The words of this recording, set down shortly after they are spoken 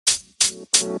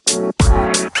What's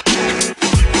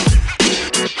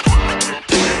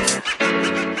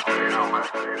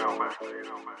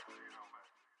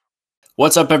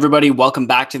up, everybody? Welcome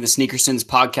back to the Sneaker Sins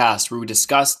podcast, where we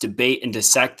discuss, debate, and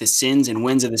dissect the sins and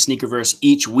wins of the sneakerverse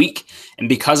each week. And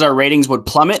because our ratings would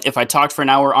plummet if I talked for an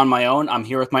hour on my own, I'm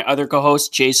here with my other co-hosts,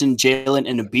 Jason, Jalen,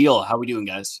 and Nabil. How we doing,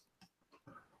 guys?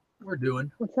 We're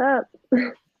doing. What's up?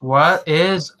 What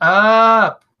is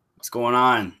up? What's going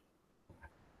on?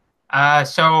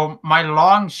 So my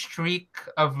long streak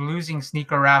of losing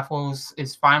sneaker raffles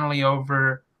is finally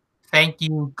over. Thank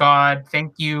you, God.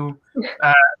 Thank you,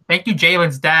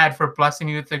 Jalen's dad, for blessing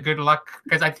me with the good luck.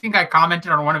 Because I think I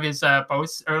commented on one of his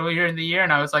posts earlier in the year,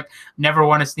 and I was like, "Never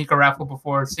won a sneaker raffle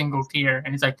before, single tier."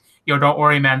 And he's like, "Yo, don't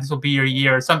worry, man. This will be your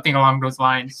year," or something along those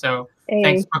lines. So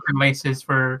thanks, Brooklyn Laces,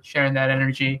 for sharing that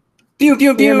energy. Pew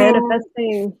pew pew. You're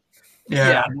manifesting.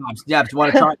 Yeah. Do you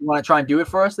want to try and do it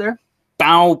for us there?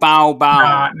 Bow bow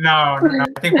bow. No. I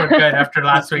think we're good after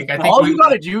last week. I think all you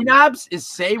gotta do, Nabs, is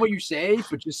say what you say,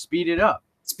 but just speed it up.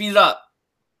 Speed it up.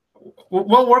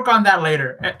 We'll work on that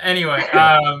later. Anyway,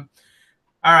 all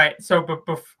right. So, but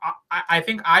I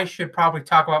think I should probably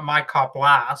talk about my cop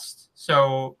last.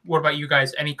 So, what about you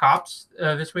guys? Any cops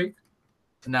this week?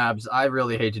 Nabs, I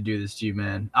really hate to do this to you,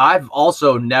 man. I've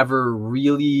also never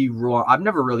really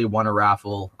won a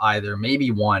raffle either.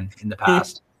 Maybe one in the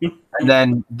past. And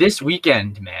then this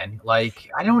weekend, man,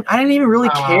 like I didn't even really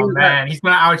care. Man, he's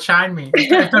gonna outshine me.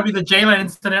 It's gonna be the Jalen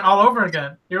incident all over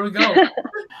again. Here we go.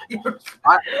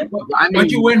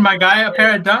 What'd you win, my guy? A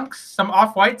pair of Dunks, some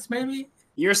off-whites, maybe?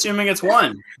 You're assuming it's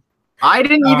one. I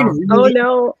didn't even. Really, oh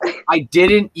no! I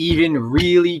didn't even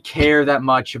really care that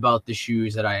much about the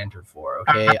shoes that I entered for.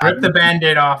 Okay, I ripped the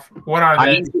Band-Aid off. What are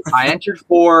they? I entered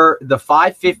for the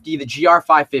 550, the GR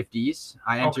 550s.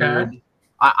 I entered. Okay.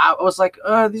 I was like,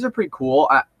 these are pretty cool.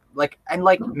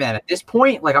 Man, at this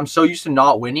point, like I'm so used to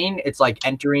not winning. It's like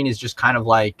entering is just kind of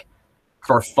like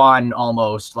for fun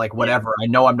almost, like whatever. I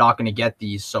know I'm not going to get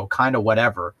these, so kind of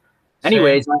whatever. Same.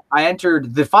 Anyways, I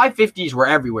entered the 550s were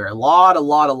everywhere. A lot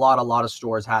of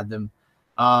stores had them.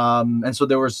 And so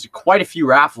there was quite a few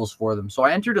raffles for them. So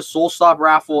I entered a Soul Stop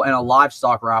raffle and a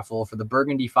livestock raffle for the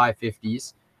Burgundy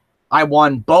 550s. I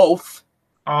won both.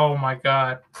 Oh my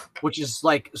God. Which is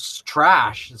like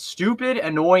trash, stupid,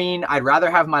 annoying. I'd rather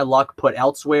have my luck put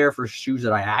elsewhere for shoes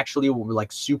that I actually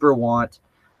like super want.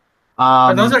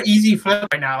 But those are easy flips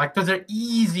right now. Like those are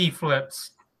easy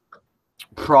flips.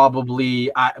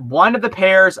 Probably one of the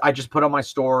pairs I just put on my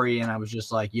story and I was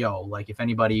just like, yo, like if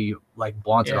anybody like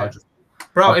wants it, I'll just.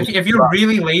 Bro, if you're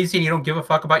really lazy and you don't give a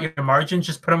fuck about your margins,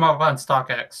 just put them up on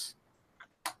StockX.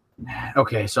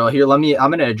 Okay, so here, I'm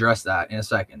going to address that in a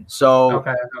second. So,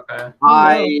 okay.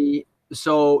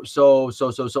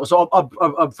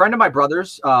 A friend of my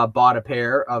brother's bought a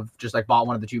pair of bought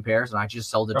one of the two pairs, and I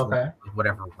just sold it to him,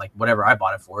 whatever I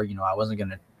bought it for. You know, I wasn't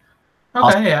gonna.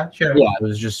 Okay, yeah, sure. Yeah, it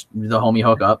was just the homie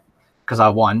hookup because I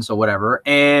won, so whatever.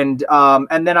 And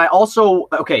then I also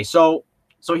I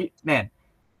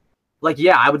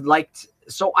would like.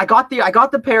 So I got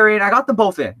the pair in. I got them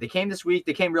both in. They came this week.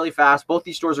 They came really fast. Both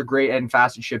these stores are great and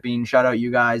fast in shipping. Shout out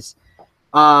you guys.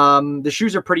 The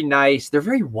shoes are pretty nice. They're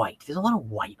very white. There's a lot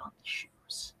of white on these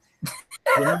shoes.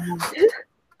 A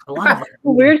lot of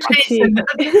weird to see.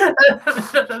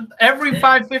 Every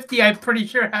 550, I'm pretty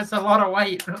sure, has a lot of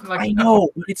white. Like, I know,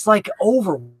 but it's like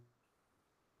over.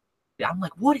 I'm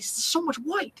like, what is so much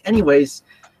white? Anyways.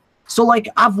 So, like,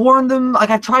 I've worn them,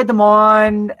 like, I've tried them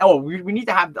on. Oh, we need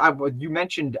to have, you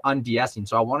mentioned unde-essing,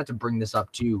 so I wanted to bring this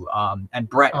up, too. And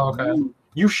Brett,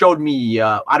 you showed me,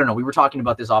 I don't know, we were talking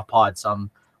about this off pod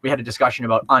we had a discussion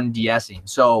about unde-essing.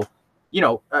 So, you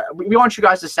know, we want you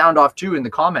guys to sound off, too, in the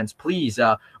comments, please.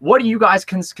 What do you guys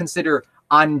consider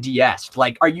unde-essed?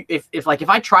 Like, are you, if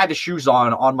I try the shoes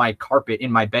on my carpet in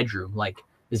my bedroom, like,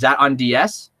 is that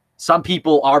unde-ess? Some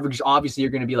people obviously are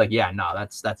going to be like, yeah, no,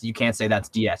 that's you can't say that's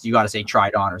DS. You got to say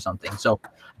tried on or something. So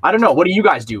I don't know. What do you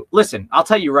guys do? Listen, I'll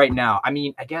tell you right now. I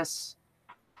mean, I guess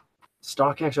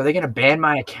StockX, are they going to ban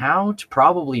my account?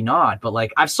 Probably not. But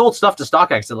like I've sold stuff to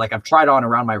StockX that like I've tried on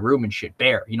around my room and shit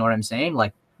bare. You know what I'm saying?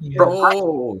 Like,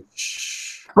 bro,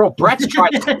 Brett's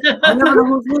tried. I never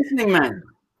know who's listening, man.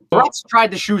 Brett's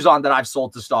tried the shoes on that I've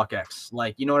sold to StockX.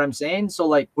 Like, you know what I'm saying? So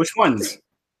like, which ones?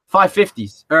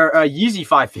 550s or Yeezy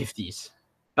 550s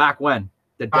back when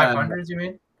the 500s you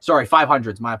mean? Sorry,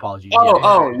 500s. My apologies.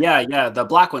 Yeah, the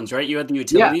black ones, right? You had the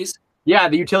utilities. Yeah,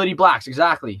 the utility blacks,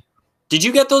 exactly. Did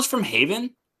you get those from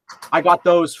Haven? I got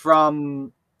those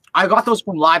from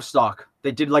Livestock.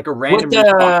 They did like a random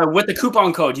with the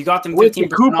coupon code. You got them 15% with the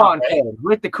coupon off, code. right?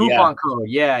 With the coupon code.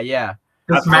 Yeah.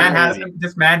 This man has crazy.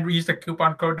 this man used a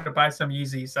coupon code to buy some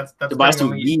Yeezys. That's To buy pretty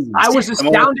some elite. Yeezys. I was I'm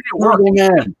only- astounded it worked. Oh,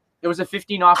 man. It was a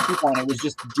 15 off coupon. It was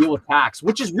just to deal with tax,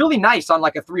 which is really nice on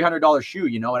like a $300 shoe.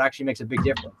 You know, it actually makes a big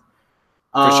difference.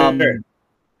 For sure.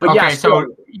 But Okay, yeah, so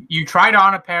you tried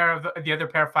on a pair of the other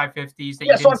pair of 550s. That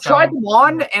yeah, you so I've didn't sell. tried them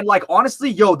on, and like honestly,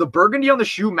 yo, the burgundy on the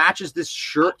shoe matches this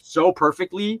shirt so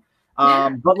perfectly.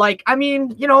 But like, I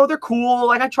mean, you know, they're cool.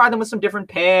 Like I tried them with some different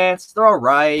pants. They're all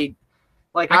right.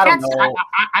 Like I don't know.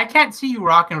 I can't see you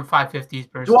rocking with 550s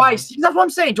personally. Do I? That's what I'm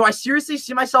saying. Do I seriously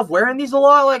see myself wearing these a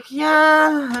lot? Like,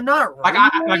 yeah, not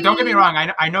really. Like, don't get me wrong.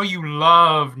 I know you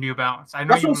love New Balance. I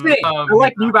know That's you what I'm saying. love I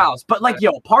like New Balance, but like,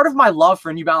 yo, part of my love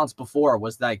for New Balance before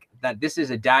was like that. This is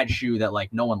a dad shoe that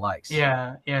like no one likes.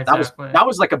 Yeah, that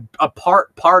was like a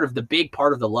part of the big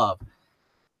part of the love.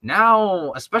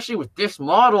 Now, especially with this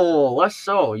model, less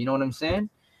so. You know what I'm saying?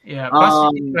 Yeah.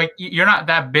 Plus, like you're not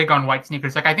that big on white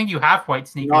sneakers. Like I think you have white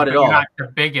sneakers, Not at but all. you're not the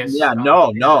biggest. Yeah,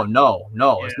 no.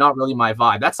 Yeah. It's not really my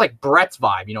vibe. That's like Brett's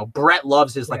vibe. You know, Brett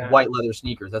loves his like Yeah. white leather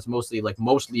sneakers. That's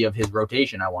mostly of his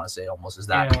rotation. I want to say almost is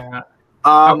that. Yeah.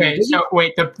 Okay, So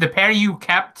wait, the pair you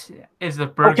kept is the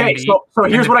burgundy. Okay, so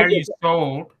here's what I did. You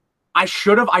sold. I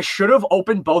should have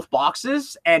opened both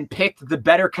boxes and picked the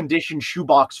better conditioned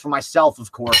shoebox for myself,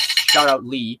 of course. Shout out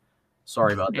Lee.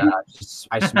 Sorry about that.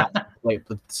 I smacked the plate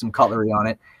with some cutlery on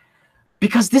it.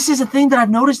 Because this is a thing that I've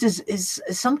noticed is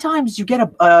sometimes you get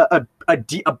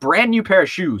a brand new pair of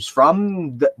shoes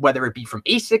from whether it be from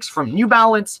Asics, from New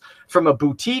Balance, from a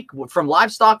boutique, from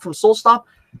Livestock, from Soul Stop,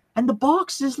 and the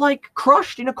box is like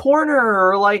crushed in a corner,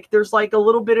 or like there's like a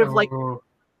little bit of like,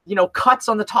 you know, cuts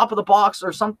on the top of the box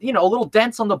or something, you know, little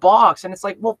dents on the box, and it's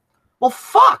like, well,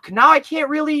 fuck. Now I can't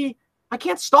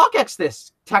StockX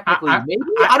this technically. Maybe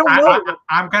I don't know.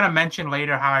 I'm gonna mention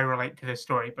later how I relate to this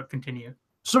story, but continue.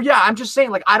 So yeah, I'm just saying,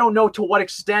 like, I don't know to what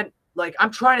extent. Like, I'm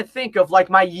trying to think of like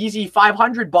my Yeezy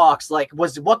 500 box. Like,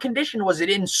 what condition was it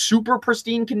in? Super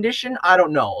pristine condition? I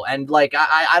don't know. And like,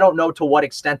 I don't know to what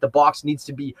extent the box needs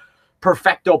to be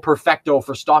perfecto for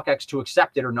StockX to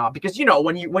accept it or not. Because you know,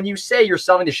 when you say you're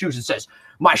selling the shoes, it says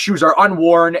my shoes are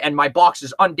unworn and my box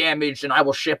is undamaged and I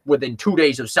will ship within 2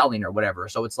 days of selling or whatever.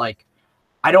 So it's like,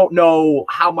 I don't know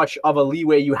how much of a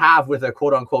leeway you have with a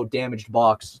quote unquote damaged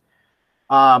box.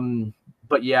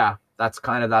 But yeah, that's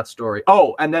kind of that story.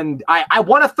 Oh, and then I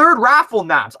won a third raffle,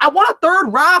 Naps. I won a third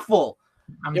raffle.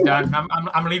 I'm done.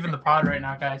 I'm leaving the pod right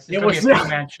now, guys. It's It gonna was- be a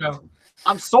two-man show.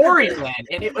 I'm sorry, man.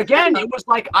 And it was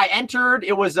like I entered.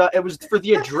 It was for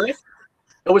the Adrift.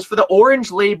 It was for the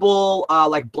orange label,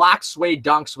 like black suede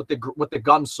dunks with the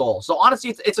gum sole. So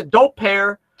honestly, it's a dope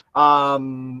pair.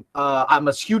 I'm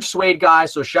a huge suede guy,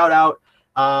 so shout out.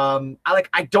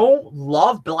 I don't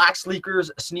love black sneakers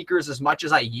as much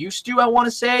as I used to, I want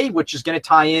to say, which is going to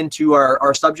tie into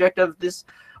our subject of this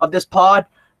pod,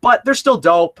 but they're still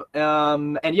dope.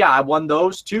 And yeah, I won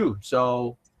those too.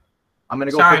 So I'm going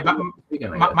to go. Sorry,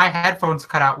 but my headphones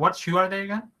cut out. What shoe are they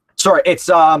again? Sorry, it's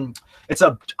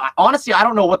honestly, I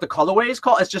don't know what the colorway is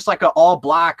called. It's just like an all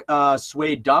black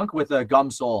suede dunk with a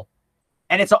gum sole.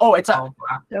 And it's an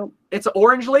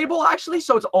orange label actually,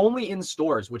 so it's only in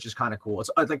stores, which is kind of cool. It's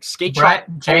like skate shop.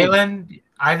 Jalen,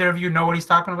 either of you know what he's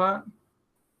talking about?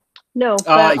 No,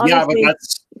 but yeah, but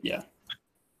obviously,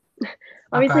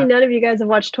 obviously Okay. none of you guys have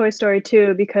watched Toy Story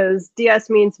 2 because DS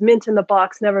means mint in the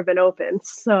box, never been opened.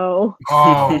 So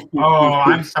Oh,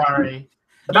 I'm sorry.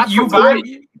 That's You for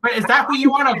vibe, but is that who you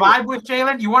want to vibe with,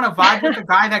 Jalen? You want to vibe with the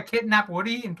guy that kidnapped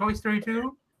Woody in Toy Story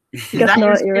 2? Is Guess that your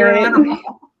not, you're spirit right. animal?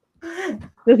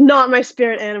 it's not my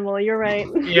spirit animal. You're right.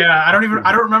 Yeah, I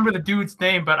don't remember the dude's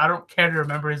name, but I don't care to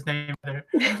remember his name either.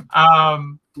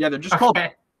 Yeah, they're just called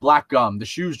Okay. black gum. The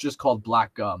shoe's just called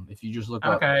black gum. If you just look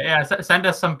up. Okay, yeah, send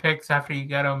us some pics after you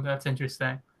get them. That's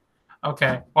interesting.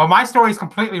 Okay, well, my story's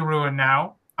completely ruined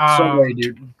now. Sorry,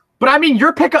 dude. But I mean,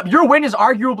 your win is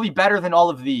arguably better than all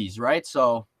of these, right?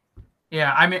 So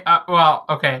Yeah, I mean, well,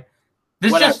 okay.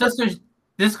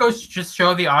 This goes to just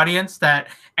show the audience that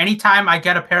anytime I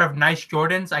get a pair of nice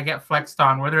Jordans, I get flexed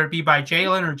on, whether it be by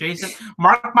Jalen or Jason.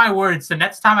 Mark my words, the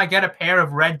next time I get a pair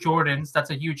of red Jordans,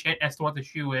 that's a huge hint as to what the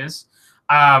shoe is.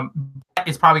 Brett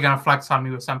is probably gonna flex on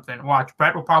me with something. Watch,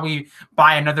 Brett will probably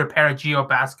buy another pair of Geo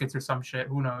baskets or some shit.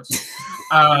 Who knows?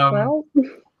 Well,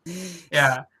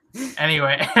 Yeah.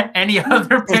 Anyway, any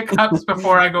other pickups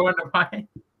before I go into mine?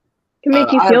 can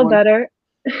make you I feel have one. better.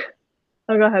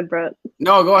 Oh, go ahead, Brett.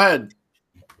 No, go ahead.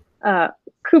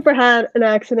 Cooper had an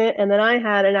accident, and then I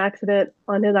had an accident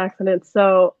on his accident,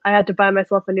 so I had to buy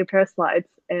myself a new pair of slides,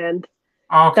 and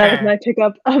that was my Okay.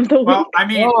 pickup of the Well, week. I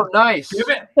mean, oh, nice. If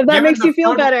that given makes the you feel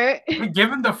foot- better.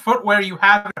 Given the footwear you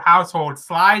have in your household,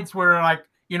 slides were like,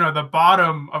 the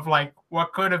bottom of like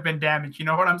what could have been damaged. You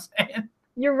know what I'm saying?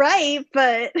 You're right,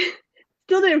 but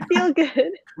still didn't feel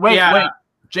good. Wait, Yeah.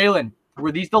 Jalen,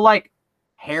 were these the like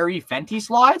hairy Fenty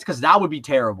slides? Because that would be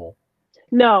terrible.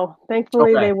 No,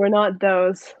 thankfully Okay. they were not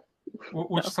those.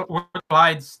 Which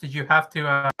slides did you have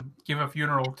to give a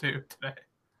funeral to today?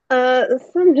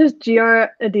 Some just GR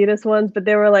Adidas ones, but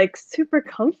they were like super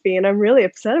comfy, and I'm really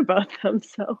upset about them.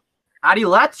 So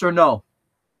Adilettes or no?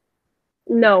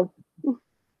 no,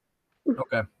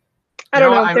 Okay. I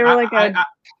don't know. They were like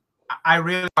I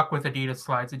really fuck with Adidas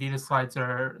slides. Adidas slides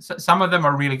are some of them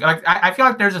are really good. Like I feel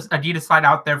like there's an Adidas slide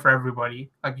out there for everybody.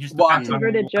 Like you just depends on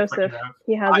converted what you Joseph. have.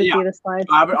 He has Yeah. Adidas slides.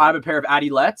 I have a pair of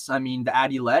Adilettes. I mean, the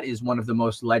Adilette is one of the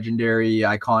most legendary,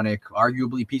 iconic,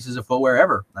 arguably pieces of footwear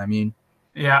ever. I mean,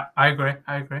 Yeah, I agree.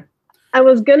 I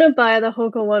was gonna buy the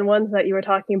Hoka ones that you were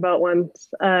talking about once,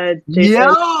 Jason.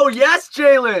 yes,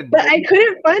 Jalen. But I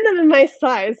couldn't find them in my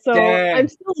size, so Dang. I'm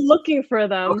still looking for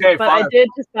them. Okay, but I fine. did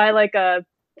just buy like a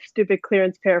stupid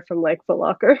clearance pair from like Foot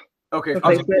Locker. Okay,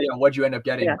 replacement. what'd you end up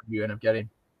getting? Yeah. What'd you end up getting?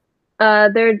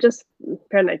 They're just a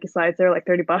pair of Nike slides. They're like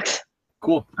 $30.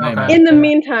 Cool. Okay. Man. In the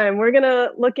meantime, we're gonna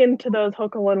look into those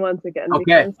Hoka ones again.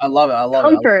 Okay, because I love it. I love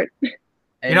comfort. it.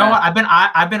 You know what? I've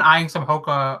been eyeing some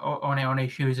Hoka One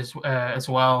shoes as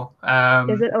well.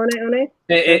 Is it One?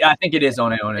 I think it is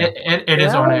One. It is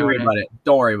Yeah. Don't worry One. about it.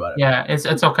 Don't worry about it. Yeah, it's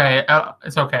okay.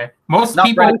 It's okay. Most Not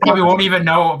people brand probably culture. won't even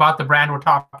know about the brand we're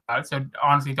talking about. So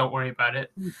honestly, don't worry about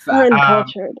it. We're Fact.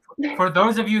 uncultured. For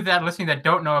those of you that listening that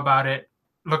don't know about it,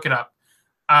 look it up.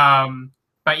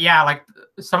 But yeah, like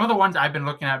some of the ones I've been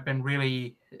looking at have been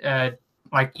really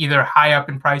like either high up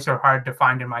in price or hard to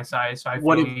find in my size. So I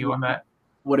feel you on that.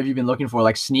 What have you been looking for?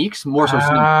 Like sneaks? More so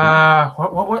sneaks.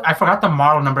 What I forgot the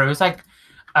model number. It was like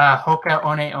Hoka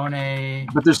One.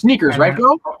 But they're sneakers, right,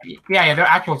 bro? Yeah, they're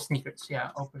actual sneakers.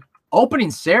 Yeah, Opening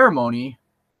ceremony.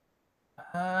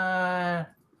 none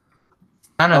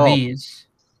of these.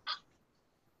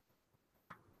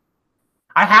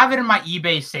 I have it in my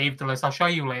eBay saved list. I'll show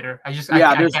you later. I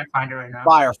can't find it right now.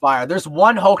 Fire. There's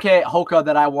one Hoka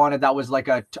that I wanted that was like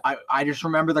I just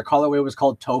remember the colorway was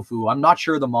called Tofu. I'm not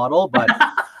sure the model, but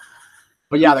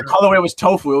but yeah, the colorway was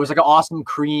Tofu. It was like an awesome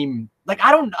cream. Like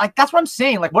I don't like that's what I'm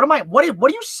saying. Like what are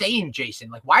you saying,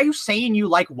 Jason? Like why are you saying you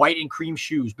like white and cream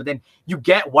shoes, but then you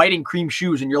get white and cream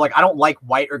shoes and you're like I don't like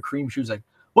white or cream shoes. Like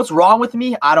what's wrong with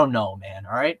me? I don't know, man.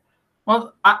 All right.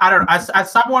 Well, I don't know.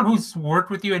 As someone who's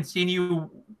worked with you and seen you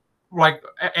like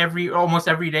almost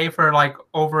every day for like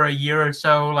over a year or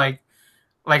so, like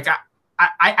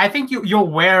I think you'll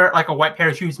wear like a white pair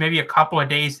of shoes maybe a couple of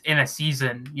days in a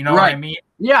season. You know what I mean?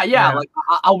 Yeah. Like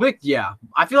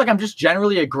I feel like I'm just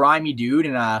generally a grimy dude,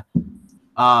 and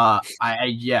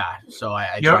So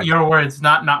your words,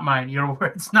 not mine. Your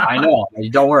words, not. I know.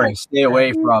 Don't worry. Stay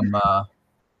away from.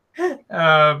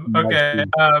 Okay.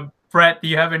 Brett, do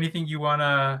you have anything you want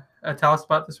to tell us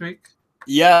about this week?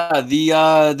 Yeah,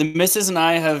 the missus and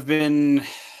I have been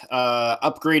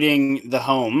upgrading the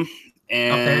home,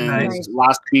 and nice.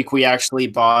 last week we actually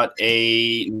bought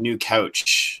a new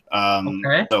couch.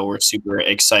 So we're super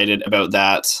excited about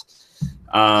that.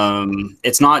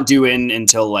 It's not due in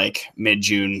until like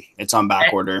mid-June. It's on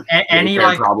back order. Any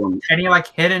like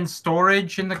hidden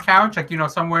storage in the couch, like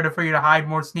somewhere for you to hide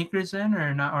more sneakers in,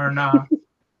 or not?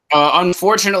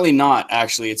 Unfortunately not,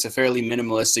 actually. It's a fairly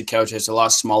minimalistic couch. It's a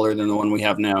lot smaller than the one we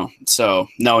have now. So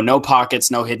no pockets,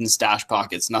 no hidden stash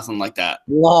pockets, nothing like that.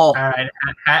 Whoa. All right.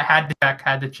 Had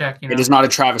to check. It is not a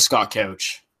Travis Scott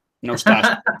couch. No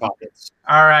stash pockets.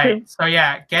 All right. So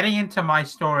yeah, getting into my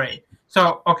story.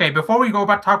 So, okay, before we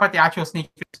talk about the actual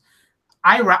sneakers,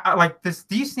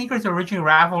 these sneakers originally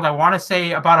raffled, I want to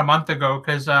say about a month ago,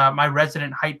 because my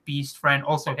resident hype beast friend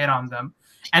also hit on them.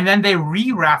 And then they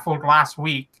re-raffled last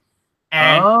week.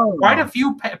 And quite a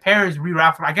few pairs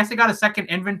re-raffled. I guess they got a second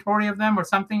inventory of them or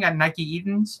something at Nike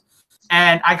Eden's.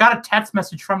 And I got a text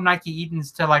message from Nike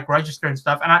Eden's to like register and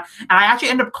stuff. And I actually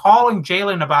ended up calling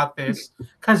Jalen about this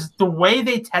because the way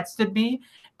they texted me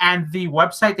and the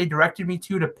website they directed me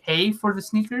to pay for the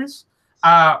sneakers,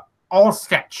 all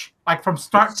sketch. Like from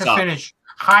start to finish,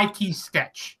 high key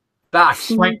sketch.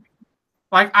 Facts. Like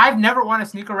I've never won a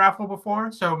sneaker raffle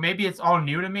before, so maybe it's all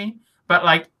new to me. But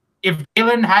like, if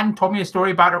Jalen hadn't told me a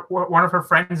story about one of her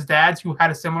friends' dads who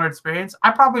had a similar experience, I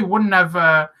probably wouldn't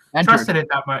have trusted it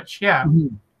that much. Yeah.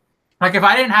 Mm-hmm. Like if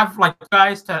I didn't have like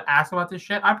guys to ask about this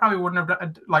shit, I probably wouldn't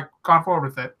have like gone forward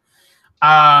with it.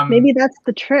 Maybe that's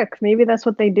the trick. Maybe that's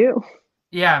what they do.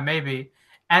 Yeah, maybe.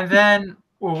 And then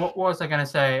what was I gonna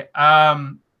say?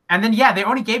 And then they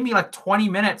only gave me like 20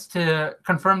 minutes to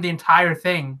confirm the entire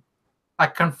thing.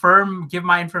 Like confirm, give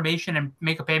my information, and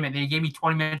make a payment. They gave me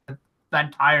 20 minutes of that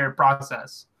entire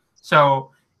process.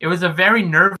 So it was a very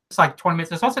nervous, like 20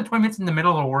 minutes. It's also 20 minutes in the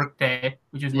middle of a work day,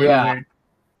 which is really weird.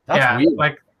 That's weird.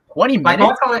 Like 20 like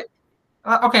minutes. also,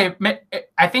 okay,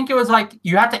 I think it was like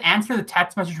you had to answer the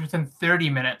text message within 30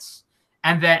 minutes.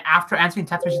 And then after answering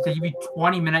text messages, they give you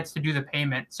 20 minutes to do the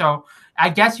payment. So I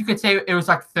guess you could say it was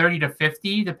like 30 to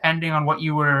 50, depending on what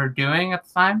you were doing at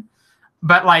the time.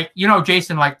 But like,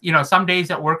 Jason, like, some days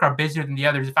at work are busier than the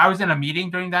others. If I was in a meeting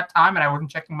during that time and I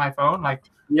wasn't checking my phone, like,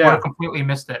 would have completely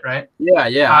missed it, right?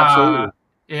 Yeah, absolutely.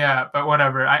 Yeah, but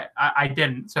whatever. I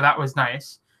didn't, so that was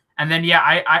nice. And then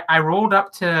I rolled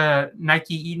up to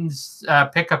Nike Eaton's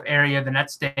pickup area the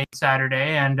next day,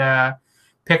 Saturday, and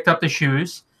picked up the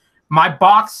shoes. My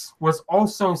box was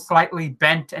also slightly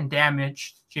bent and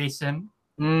damaged, Jason,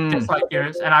 just like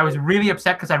yours. And I was really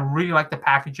upset because I really like the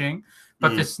packaging.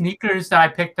 But the sneakers that I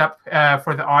picked up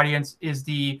for the audience is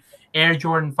the Air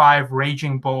Jordan 5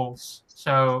 Raging Bulls.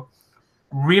 So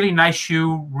really nice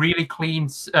shoe, really clean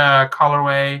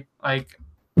colorway. Like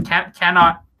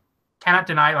cannot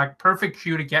deny, like perfect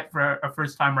shoe to get for a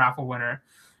first-time raffle winner.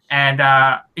 And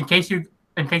in case you're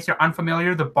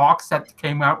unfamiliar, the box that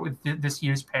came out with this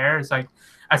year's pair is like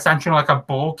essentially like a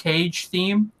bull cage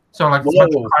theme. So like a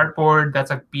bunch of cardboard that's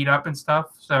like beat up and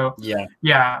stuff. So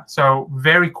yeah. So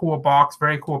very cool box,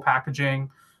 very cool packaging.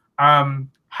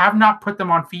 Have not put them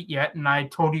on feet yet, and I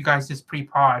told you guys this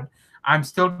pre-pod. I'm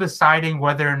still deciding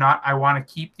whether or not I want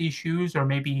to keep these shoes or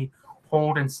maybe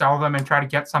hold and sell them and try to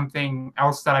get something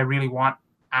else that I really want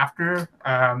after.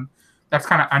 That's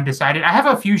kind of undecided. I have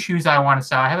a few shoes that I want to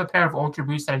sell. I have a pair of Ultra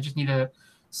Boosts that I just need to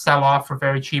sell off for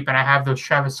very cheap, and I have those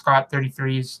Travis Scott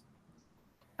 33s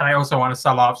that I also want to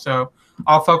sell off. So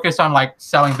I'll focus on like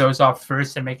selling those off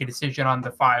first and make a decision on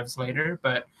the 5s later.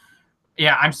 But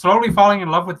yeah, I'm slowly falling in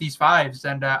love with these 5s.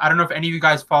 And I don't know if any of you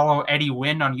guys follow Eddie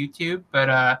Wynn on YouTube,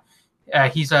 but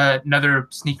he's another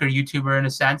sneaker YouTuber in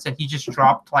a sense, and he just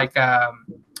dropped like a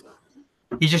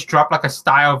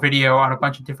style video on a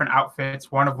bunch of different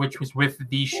outfits, one of which was with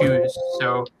these shoes.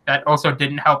 So that also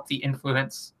didn't help the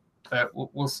influence, but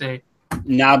we'll see.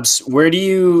 Nabs, where do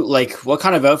you what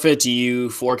kind of outfit do you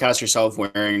forecast yourself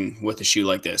wearing with a shoe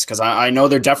like this? Because I know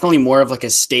they're definitely more of like a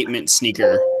statement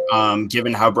sneaker,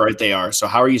 given how bright they are. So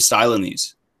how are you styling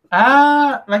these?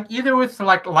 Like either with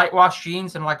like light wash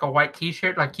jeans and like a white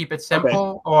t-shirt, like keep it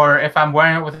simple, or if I'm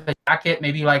wearing it with a jacket,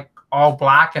 maybe like all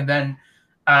black. And then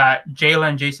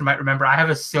Jason might remember, I have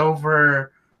a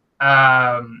silver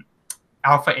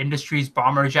Alpha Industries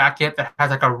bomber jacket that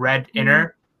has like a red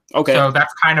inner. Okay. So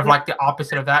that's kind of like the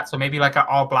opposite of that. So maybe like an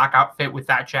all black outfit with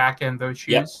that jacket and those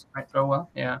shoes might go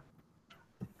well. Yeah.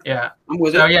 I'm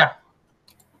with it. Yeah.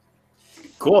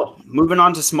 Cool. Moving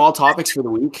on to small topics for the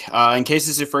week. In case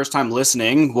this is your first time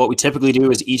listening, what we typically do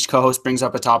is each co-host brings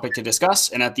up a topic to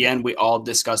discuss, and at the end, we all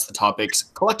discuss the topics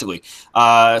collectively.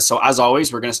 So as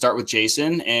always, we're going to start with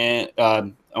Jason. And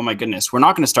oh my goodness, we're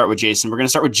not going to start with Jason. We're going to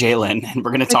start with Jalen, and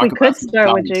we're going to talk about. We could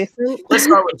start with Jason. Let's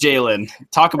start with Jalen.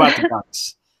 Talk about the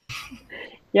dunks.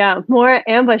 Yeah, more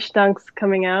ambush dunks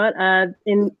coming out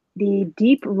in the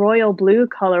deep royal blue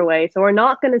colorway. So we're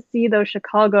not going to see those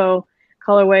Chicago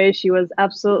colorways. She was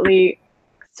absolutely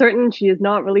certain she is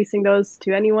not releasing those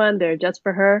to anyone. They're just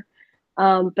for her.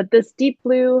 But this deep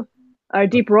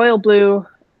royal blue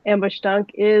ambush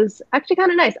dunk is actually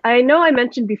kind of nice. I know I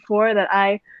mentioned before that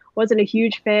I wasn't a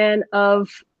huge fan of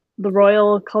the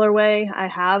royal colorway. I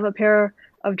have a pair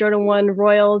of Jordan 1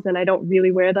 Royals and I don't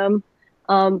really wear them.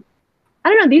 I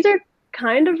don't know. These are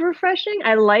kind of refreshing.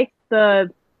 I like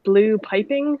the blue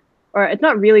piping, or it's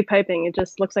not really piping. It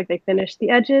just looks like they finished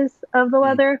the edges of the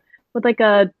leather with like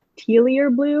a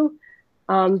tealier blue.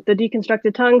 The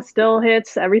deconstructed tongue still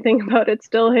hits. Everything about it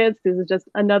still hits. This is just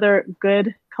another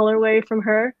good colorway from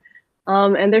her.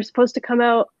 And they're supposed to come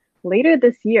out later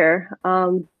this year.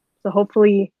 So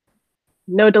hopefully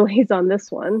no delays on this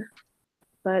one.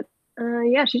 But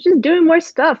yeah, she's just doing more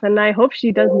stuff, and I hope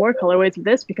she does more colorways of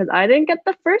this because I didn't get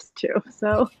the first two.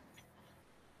 So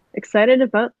excited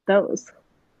about those.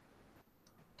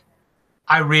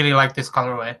 I really like this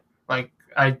colorway. Like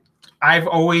I've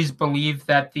always believed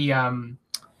that the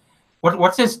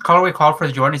what's this colorway called for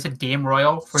the Jordan? Is it Game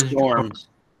Royal for Storm? The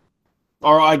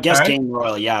or I guess Game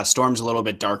Royal. Yeah, Storm's a little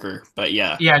bit darker, but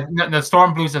yeah. Yeah, the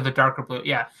Storm blues are the darker blue.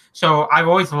 Yeah. So I've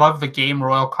always loved the Game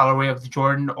Royal colorway of the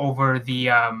Jordan over the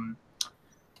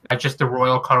just the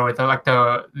royal colorway,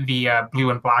 the blue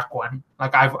and black one.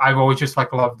 Like I've always just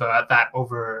like loved that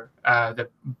over the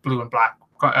blue and black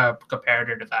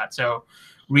comparator to that. So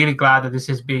really glad that this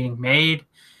is being made.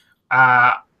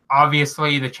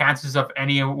 Obviously, the chances of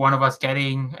any one of us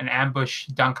getting an ambush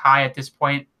dunk high at this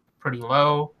point pretty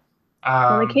low.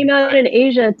 Well, it came out in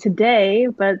Asia today,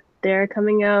 but They're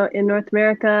coming out in North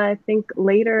America, I think,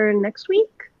 later next week,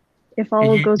 if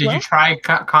all goes Did well. you try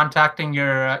contacting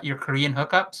your Korean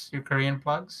hookups, your Korean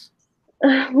plugs?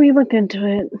 We looked into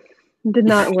it. Did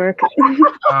not work.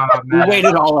 Oh We man.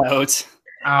 waited all out.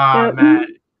 Oh Yep. man.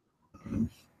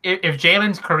 If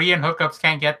Jalen's Korean hookups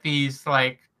can't get these,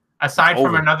 like, aside from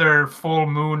Over. another full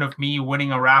moon of me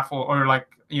winning a raffle, or like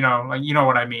you know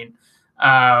what I mean.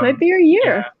 Might be your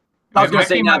year. Yeah. I was It gonna might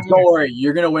say, be now my don't year. worry,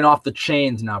 you're gonna win off the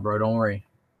chains now, bro. Don't worry.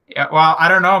 Yeah, well, I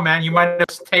don't know, man. You might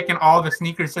have taken all the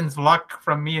Sneakerson's luck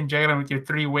from me and Jalen with your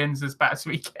 3 wins this past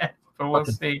weekend, but we'll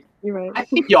see. You're right. I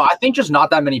think just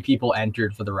not that many people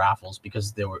entered for the raffles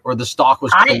because they were, or the stock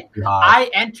was too high.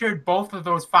 I entered both of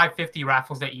those 550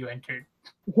 raffles that you entered.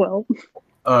 Well,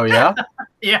 Oh yeah,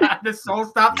 Yeah, the Soul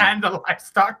Stop and the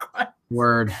Livestock one.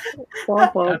 word.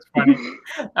 waffle. That's funny.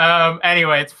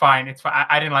 Anyway, it's fine. It's fine.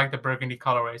 I didn't like the burgundy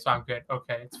colorway, so I'm good.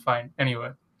 Okay, it's fine.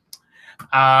 Anyway,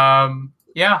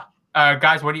 yeah,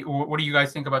 guys, what do you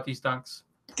guys think about these dunks?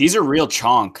 These are real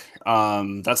chonk.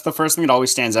 That's the first thing that always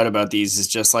stands out about these is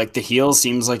just like the heel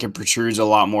seems like it protrudes a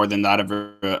lot more than that of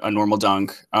a normal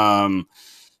dunk. And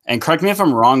correct me if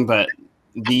I'm wrong, but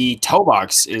the toe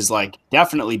box is like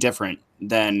definitely different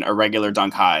than a regular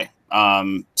dunk high.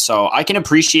 So I can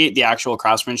appreciate the actual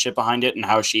craftsmanship behind it and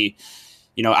how she,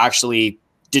 actually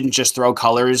didn't just throw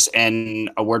colors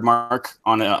and a word mark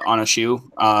on a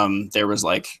shoe. There was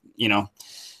like,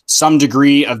 some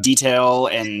degree of detail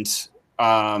and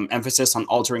emphasis on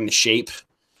altering the shape.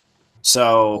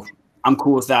 So I'm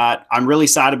cool with that. I'm really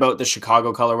sad about the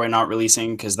Chicago colorway not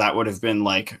releasing because that would have been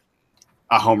like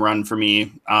a home run for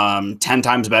me. 10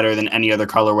 times better than any other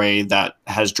colorway that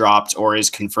has dropped or is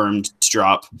confirmed to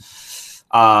drop.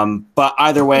 But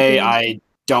either way, I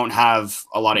don't have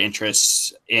a lot of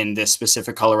interest in this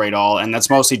specific colorway at all. And that's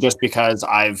mostly just because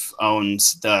I've owned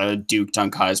the Duke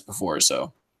Dunk Highs before.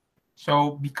 So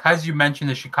because you mentioned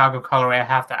the Chicago colorway, I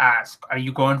have to ask, are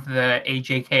you going for the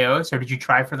AJKOs or did you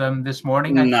try for them this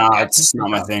morning? No, it's not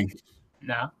my thing.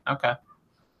 No? Okay.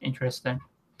 Interesting.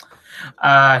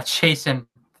 Jason,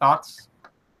 thoughts?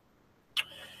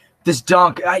 This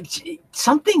dunk,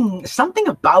 something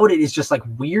about it is just like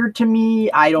weird to me.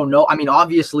 I don't know. I mean,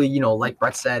 obviously, like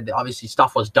Brett said, obviously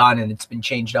stuff was done and it's been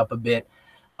changed up a bit.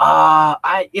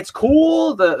 It's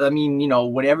cool.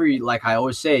 Whenever like I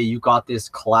always say, you got this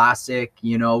classic,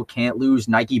 can't lose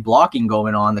Nike blocking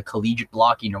going on, the collegiate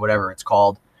blocking or whatever it's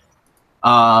called.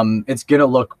 It's gonna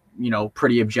look,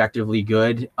 pretty objectively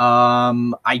good.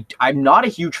 I'm not a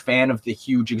huge fan of the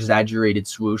huge exaggerated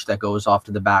swoosh that goes off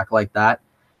to the back like that.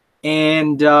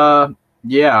 And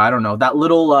yeah, I don't know. That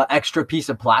little extra piece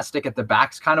of plastic at the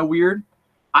back's kind of weird.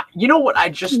 You know what I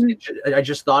just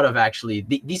thought of actually?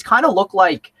 These kind of look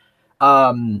like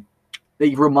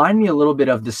they remind me a little bit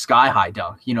of the Sky High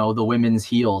dunk, the women's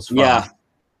heels from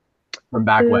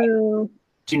back when.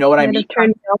 Do you know what I mean?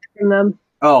 Turned me off from them.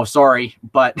 Oh, sorry,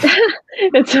 but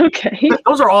it's okay.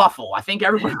 Those are awful. I think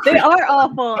everyone. They are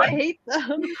awful. I hate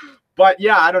them. But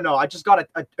yeah, I don't know. I just got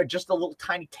just a little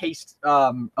tiny taste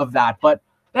of that. But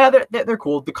yeah, they're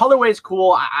cool. The colorway is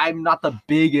cool. I'm not the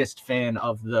biggest fan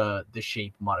of the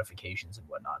shape modifications and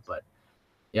whatnot, but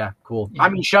yeah, cool. Yeah. I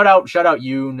mean, shout out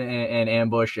Yoon and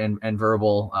Ambush and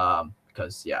Verbal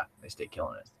because yeah, they stay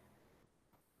killing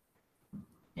it.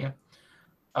 Yeah.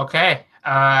 Okay.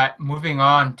 Moving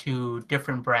on to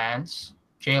different brands.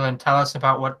 Jalen, tell us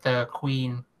about what the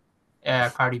Queen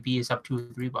Cardi B is up to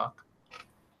with Reebok.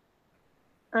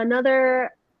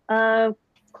 Another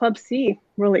Club C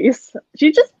release.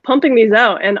 She's just pumping these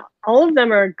out, and all of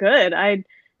them are good.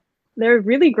 They're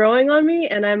really growing on me,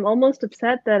 and I'm almost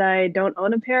upset that I don't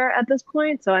own a pair at this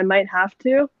point. So I might have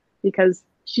to because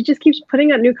she just keeps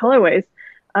putting out new colorways.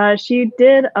 She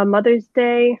did a Mother's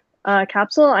Day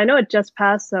capsule. I know it just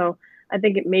passed, so I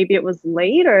think maybe it was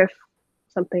late or if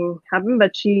something happened.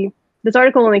 But this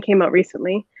article only came out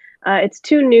recently. It's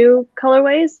 2 new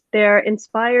colorways. They're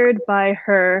inspired by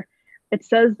her. It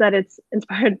says that it's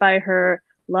inspired by her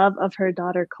love of her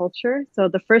daughter culture. So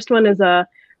the first one is a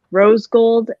rose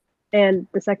gold and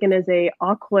the second is a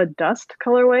aqua dust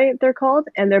colorway, they're called.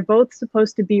 And they're both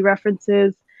supposed to be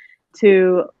references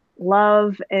to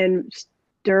love and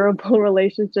durable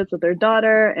relationships with her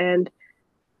daughter. And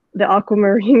the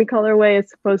aquamarine colorway is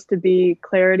supposed to be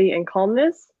clarity and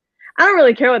calmness. I don't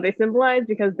really care what they symbolize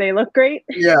because they look great.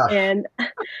 Yeah. And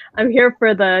I'm here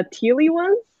for the tealy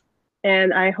ones,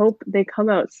 and I hope they come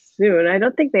out soon. I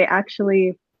don't think I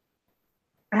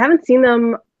haven't seen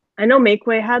them. I know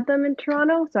Makeway had them in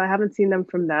Toronto, so I haven't seen them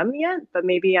from them yet, but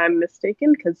maybe I'm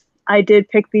mistaken because I did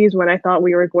pick these when I thought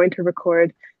we were going to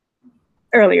record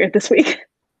earlier this week.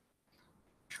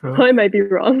 True. So I might be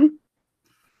wrong.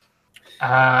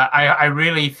 I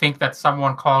really think that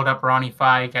someone called up Ronnie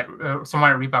Feig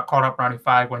someone at Reebok called up Ronnie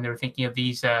Feig when they were thinking of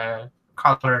these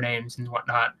color names and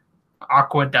whatnot.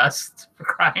 Aqua Dust, for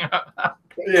crying out loud.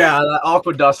 Yeah, that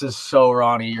Aqua Dust is so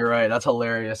Ronnie. You're right. That's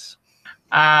hilarious.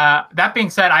 That being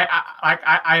said,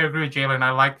 I agree with Jalen.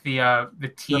 I like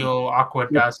the teal Aqua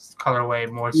Dust colorway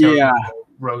more so than the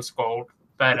rose gold.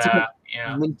 But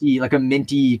yeah, like a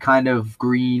minty kind of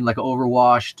green, like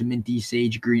overwashed minty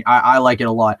sage green. I like it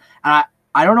a lot. And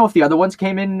I don't know if the other ones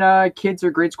came in kids or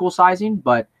grade school sizing,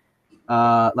 but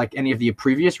like any of the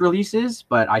previous releases.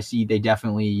 But I see they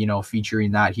definitely, you know,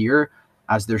 featuring that here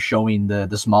as they're showing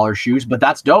the smaller shoes. But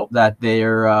that's dope that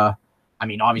they're. I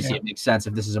mean, obviously it makes sense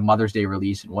if this is a Mother's Day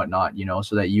release and whatnot, you know,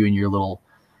 so that you and your little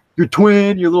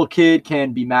kid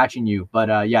can be matching you.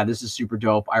 But yeah, this is super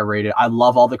dope. I rate it. I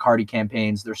love all the Cardi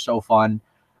campaigns. They're so fun.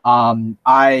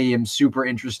 I am super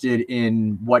interested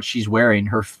in what she's wearing.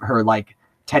 Her like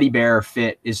teddy bear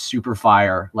fit is super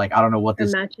fire. Like, I don't know what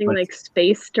this matching like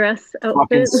space dress fucking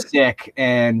outfit. sick.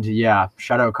 And yeah,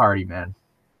 shout out Cardi, man.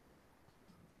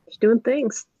 She's doing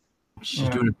things. She's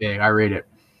doing it big. I rate it.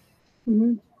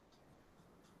 Mm-hmm.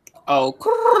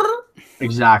 Oh,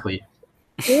 exactly.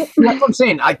 That's what I'm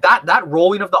saying. Like that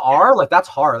rolling of the R, like that's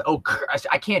hard. Oh,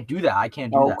 I can't do that. I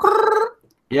can't do that.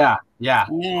 Yeah, yeah.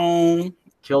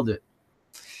 Killed it.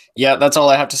 Yeah, that's all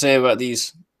I have to say about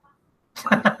these.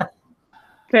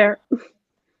 Fair.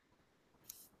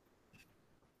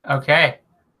 Okay.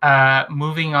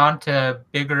 Moving on to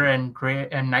bigger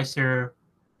and nicer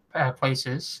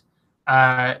places.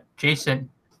 Jason,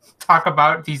 talk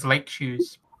about these lake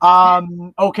shoes.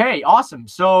 Okay, awesome.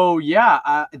 So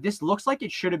yeah, this looks like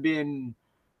it should have been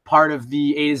part of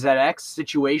the A to ZX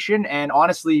situation, and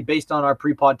honestly, based on our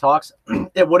pre-pod talks,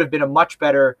 it would have been a much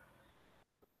better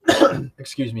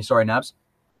excuse me, sorry, Nabs.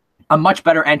 A much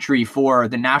better entry for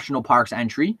the national parks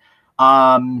entry.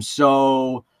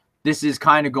 So this is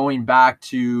kind of going back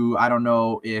to, I don't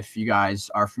know if you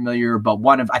guys are familiar, but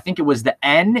I think it was the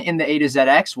N in the A to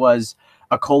ZX was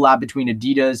a collab between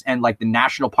Adidas and like the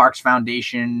National Parks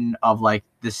Foundation of like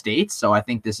the States. So I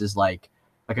think this is like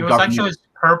a government. Actually those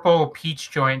purple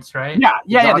peach joints, right?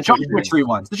 Yeah, the Joshua Tree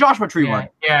ones. The Joshua Tree one.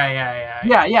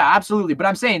 Yeah, absolutely. But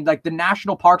I'm saying like the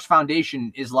National Parks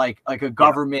Foundation is like a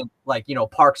government, like, you know,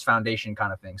 parks foundation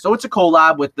kind of thing. So it's a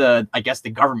collab with the, I guess,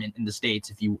 the government in the States,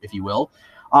 if you will.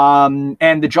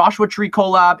 And the Joshua Tree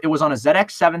collab, it was on a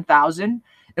ZX 7000.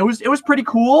 It was pretty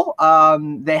cool.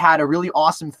 They had a really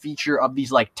awesome feature of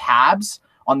these like tabs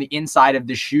on the inside of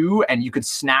the shoe, and you could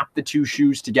snap the two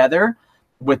shoes together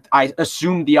with, I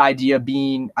assume the idea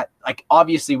being like,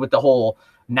 obviously with the whole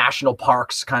national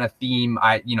parks kind of theme,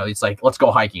 it's like, let's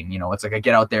go hiking, you know, it's like a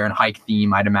get out there and hike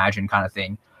theme, I'd imagine, kind of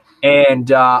thing.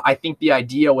 And I think the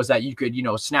idea was that you could, you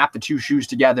know, snap the two shoes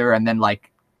together and then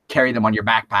like carry them on your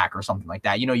backpack or something like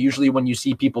that. You know, usually when you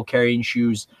see people carrying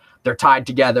shoes, they're tied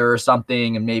together or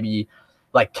something, and maybe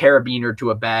like carabiner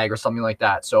to a bag or something like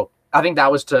that. So I think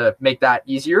that was to make that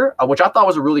easier, which I thought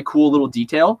was a really cool little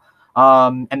detail.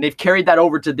 And they've carried that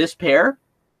over to this pair.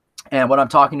 And what I'm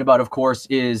talking about, of course,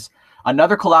 is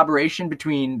another collaboration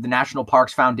between the National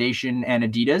Parks Foundation and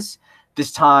Adidas,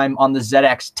 this time on the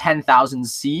ZX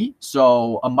 10,000C.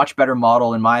 So a much better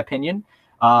model, in my opinion.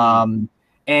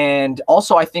 And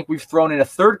also, I think we've thrown in a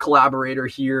third collaborator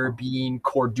here, being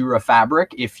Cordura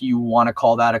Fabric, if you want to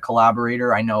call that a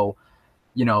collaborator. I know,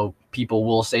 you know, people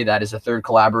will say that is a third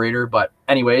collaborator, but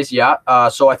anyways, yeah.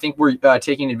 So I think we're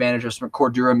taking advantage of some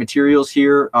Cordura materials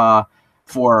here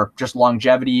for just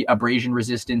longevity, abrasion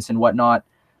resistance, and whatnot.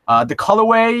 The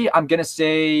colorway, I'm going to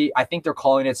say, I think they're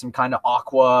calling it some kind of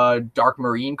aqua dark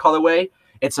marine colorway.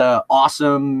 It's a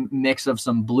awesome mix of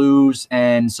some blues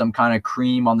and some kind of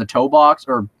cream on the toe box,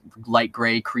 or light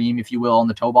gray cream, if you will, on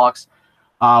the toe box,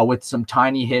 with some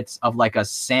tiny hits of like a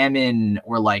salmon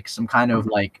or like some kind of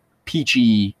like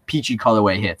peachy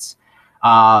colorway hits.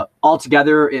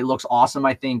 Altogether, it looks awesome.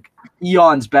 I think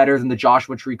Eon's better than the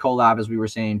Joshua Tree collab, as we were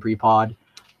saying pre-pod.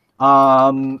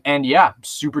 And yeah,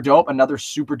 super dope. Another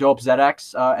super dope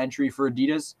ZX entry for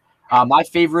Adidas. My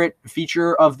favorite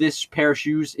feature of this pair of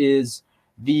shoes is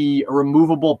the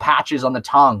removable patches on the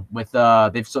tongue with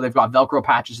they've got Velcro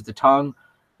patches at the tongue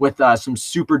with some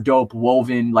super dope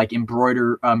woven, like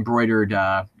embroidered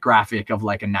graphic of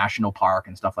like a national park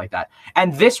and stuff like that.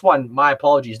 And this one, my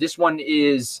apologies, this one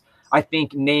is, I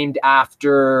think, named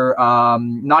after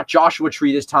not Joshua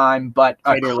Tree this time, but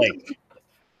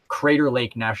Crater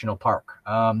Lake National Park.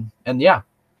 And yeah,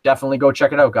 definitely go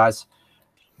check it out, guys.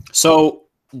 So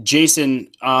Jason,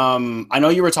 I know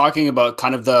you were talking about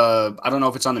kind of I don't know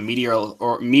if it's on the medial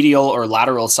or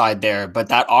lateral side there, but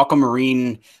that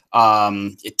aquamarine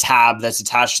tab that's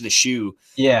attached to the shoe.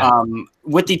 Yeah.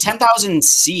 With the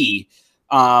 10,000C,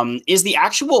 is the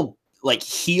actual like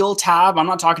heel tab? I'm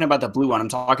not talking about the blue one. I'm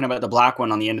talking about the black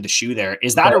one on the end of the shoe. There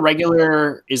is that a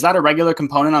regular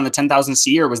component on the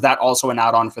 10,000C, or was that also an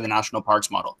add-on for the National Parks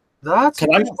model? That's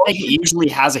because I don't think it usually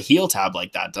has a heel tab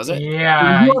like that, does it?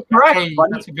 Yeah, you're correct.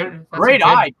 that's a good. Great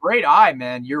eye,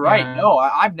 man. You're right. No,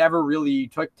 I've never really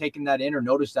taken that in or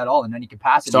noticed that at all in any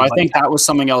capacity. So I think that was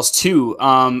something else too.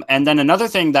 And then another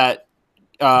thing that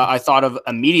I thought of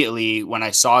immediately when I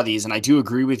saw these, and I do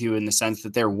agree with you in the sense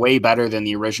that they're way better than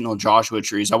the original Joshua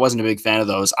Trees. I wasn't a big fan of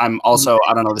those. I'm also,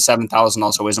 I don't know, the 7,000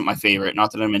 also isn't my favorite.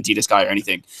 Not that I'm an Adidas guy or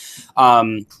anything.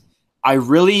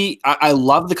 I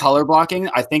love the color blocking.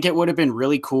 I think it would have been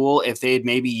really cool if they had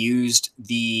maybe used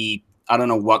the, I don't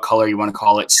know what color you want to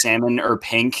call it, salmon or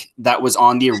pink that was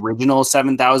on the original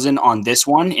 7,000 on this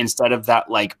one instead of that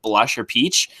like blush or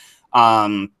peach.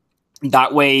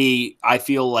 That way I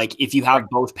feel like if you have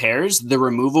both pairs, the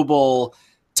removable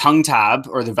tongue tab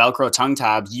or the Velcro tongue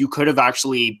tab, you could have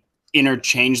actually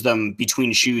interchange them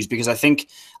between shoes, because I think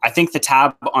the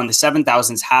tab on the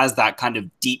 7,000s has that kind of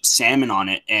deep salmon on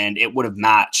it, and it would have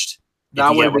matched.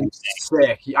 That would have been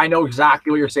sick. I know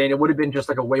exactly what you're saying. It would have been just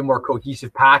like a way more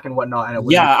cohesive pack and whatnot.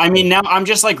 And yeah, I mean, now I'm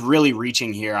just like really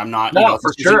reaching here. I'm not,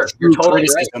 for sure. You're totally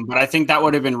criticism, right. But I think that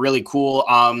would have been really cool.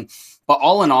 But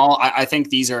all in all, I think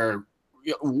these are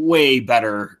way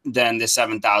better than the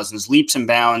 7,000s, leaps and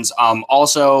bounds.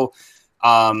 Also,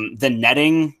 the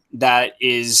netting that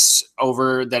is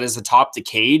atop the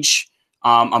cage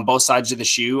on both sides of the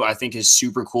shoe, I think is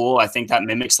super cool. I think that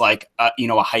mimics like a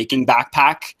hiking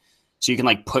backpack, so you can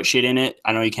like put shit in it.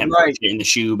 I know you can't put shit in the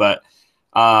shoe, but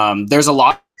there's a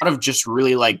lot of just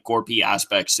really like gorpy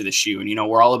aspects to the shoe, and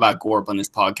we're all about gorp on this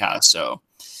podcast, so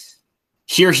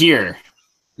here.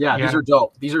 Yeah, these are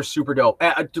dope. These are super dope.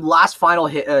 Last final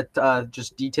hit,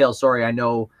 just details. Sorry, I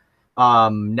know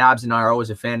Nabs and I are always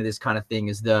a fan of this kind of thing,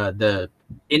 is the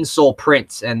insole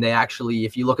prints. And they actually,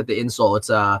 if you look at the insole,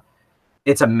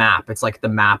 it's a map. It's like the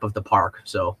map of the park.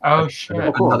 So shit,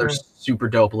 another super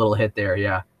dope little hit there.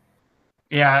 Yeah,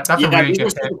 that's a really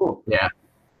good hit. Cool.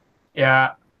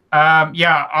 Yeah.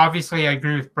 Obviously I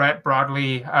agree with Brett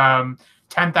broadly.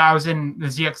 10,000, the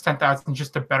ZX 10,000 is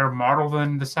just a better model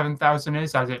than the 7,000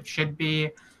 is, as it should be.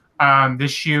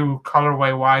 This shoe,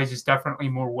 colorway wise, is definitely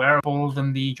more wearable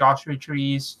than the Joshua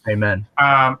Trees. Amen.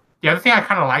 The other thing I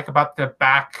kind of like about the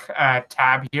back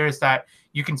tab here is that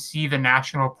you can see the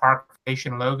National Park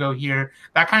Foundation logo here.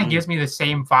 That kind of gives me the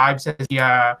same vibes as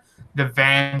the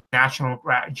Van National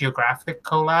Geographic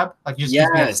collab. Like, just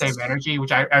gives me the same energy,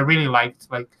 which I really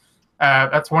liked. Like,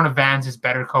 that's one of Vans'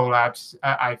 better collabs,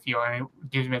 I feel, and it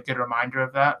gives me a good reminder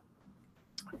of that.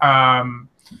 I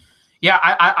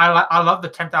love the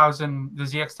 10,000, the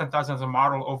ZX 10,000 as a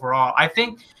model overall. I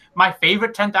think my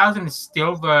favorite 10,000 is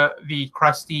still the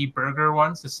Krusty Burger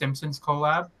ones, the Simpsons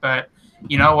collab. But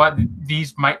you know what?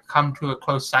 These might come to a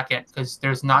close second because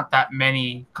there's not that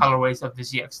many colorways of the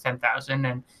ZX 10,000,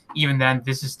 and even then,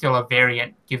 this is still a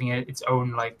variant, giving it its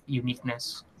own like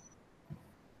uniqueness.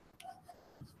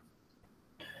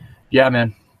 Yeah,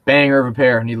 man. Banger of a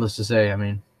pair, needless to say. I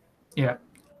mean. Yeah.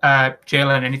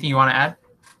 Jalen, anything you want to add?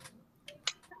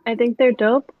 I think they're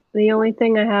dope. The only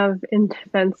thing I have in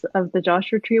defense of the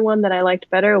Joshua Tree one that I liked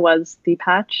better was the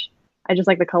patch. I just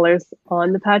like the colors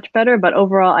on the patch better, but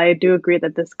overall I do agree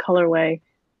that this colorway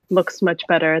looks much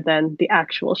better than the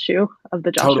actual shoe of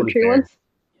the Joshua Tree ones.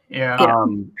 Yeah.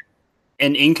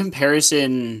 And in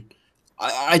comparison,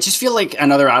 I just feel like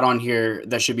another add-on here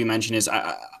that should be mentioned is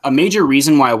a major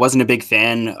reason why I wasn't a big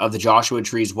fan of the Joshua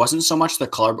Trees wasn't so much the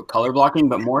color blocking,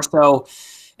 but more so,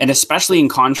 and especially in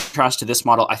contrast to this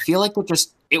model, I feel like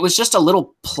it was just a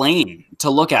little plain to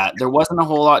look at. There wasn't a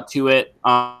whole lot to it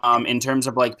in terms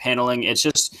of like paneling. It's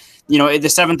just, the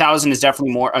 7,000 is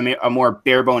definitely a more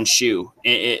bare bones shoe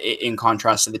in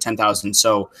contrast to the 10,000.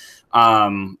 So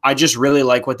I just really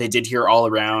like what they did here all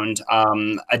around.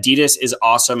 Adidas is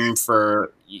awesome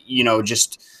for,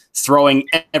 just throwing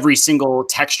every single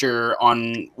texture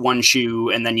on one shoe.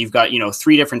 And then you've got,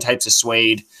 3 different types of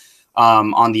suede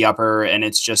on the upper. And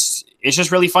it's just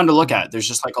really fun to look at. There's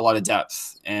just like a lot of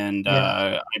depth. And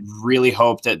I really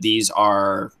hope that these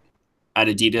are at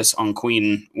Adidas on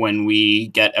Queen when we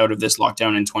get out of this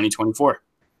lockdown in 2024.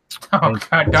 Oh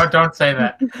God! Don't say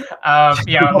that.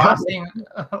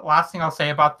 Last thing I'll say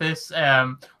about this.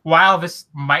 While this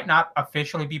might not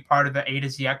officially be part of the A to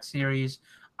ZX series,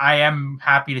 I am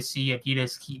happy to see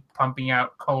Adidas keep pumping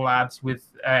out collabs with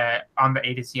on the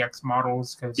A to ZX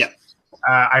models, because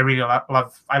I really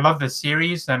love the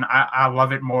series, and I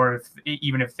love it more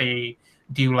even if they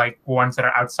do like ones that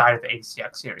are outside of the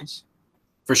ACX series.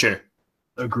 For sure.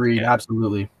 Agreed.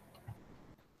 Absolutely.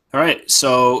 All right,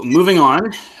 so moving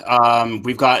on,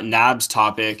 we've got Nab's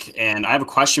topic, and I have a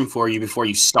question for you before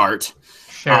you start.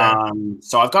 Sure.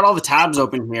 So I've got all the tabs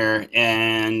open here,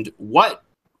 and what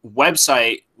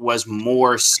website was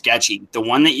more sketchy? The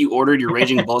one that you ordered your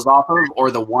Raging Bulls off of,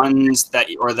 or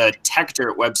the Tech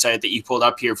Dirt website that you pulled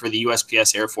up here for the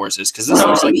USPS Air Forces? Because this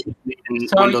looks like in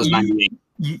Windows 98.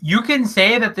 You can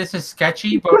say that this is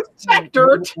sketchy, but Tech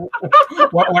Dirt.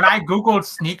 when I googled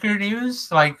sneaker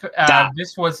news, like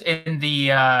this was in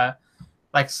the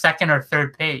like second or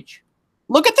third page.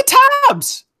 Look at the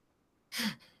tabs.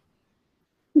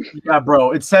 Yeah, bro.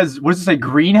 It says, what does it say?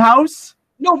 Greenhouse?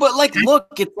 No, but like,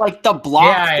 look, it's like the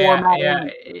block format.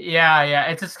 Yeah.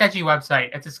 It's a sketchy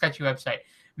website.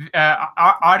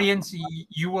 Our audience,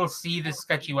 you will see the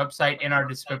sketchy website in our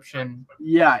description.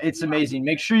 Yeah, it's amazing.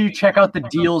 Make sure you check out the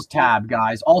deals tab,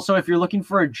 guys. Also, if you're looking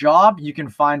for a job, you can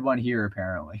find one here,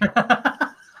 apparently.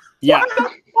 Yeah. What the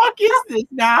fuck is this,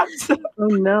 Nabs? Oh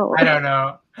no. I don't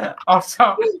know.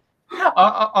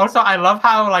 Also, I love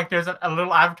how like there's a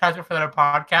little advertisement for their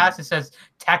podcast. It says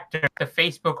Tech Dirt, the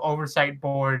Facebook Oversight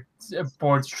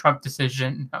Board's Trump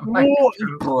decision. I'm like,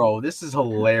 bro, this is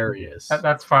hilarious.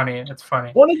 that's funny. That's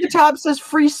funny. One of the tabs says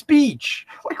free speech.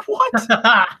 Like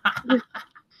what?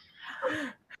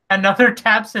 Another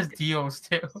tab says deals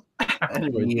too.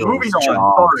 Anyway, Deals, moving on.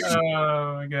 jobs. Sorry.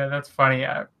 Oh my god, that's funny.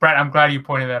 Brett, I'm glad you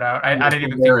pointed that out. I didn't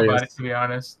even hilarious. think about it, to be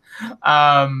honest.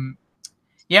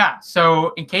 Yeah,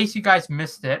 so in case you guys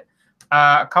missed it,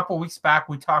 a couple weeks back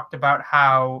we talked about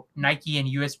how Nike and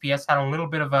USPS had a little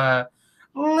bit of an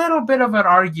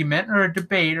argument or a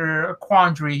debate or a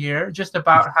quandary here, just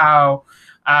about how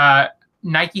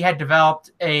Nike had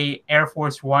developed a Air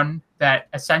Force One that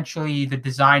essentially the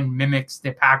design mimics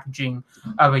the packaging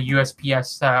of a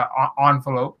USPS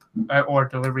envelope or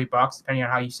delivery box, depending on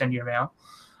how you send your mail.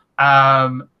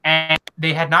 And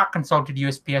they had not consulted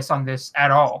USPS on this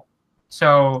at all.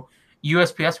 So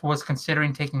USPS was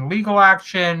considering taking legal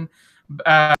action,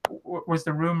 was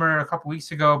the rumor a couple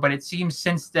weeks ago, but it seems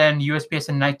since then USPS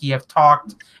and Nike have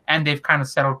talked and they've kind of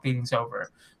settled things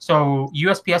over. So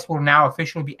USPS will now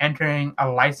officially be entering a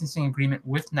licensing agreement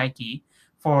with Nike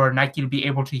for Nike to be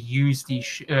able to use these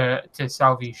to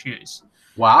sell these shoes.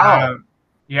 Wow.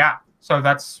 Yeah, so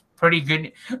that's pretty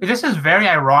good. This is very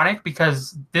ironic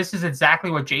because this is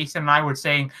exactly what Jason and I were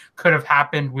saying could have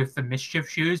happened with the Mischief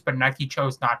shoes, but Nike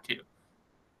chose not to.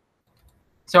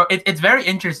 So it's very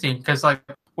interesting because like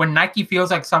when Nike feels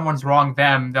like someone's wronged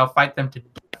them, they'll fight them to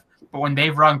death. But when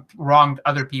they've wronged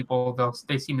other people,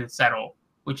 they seem to settle,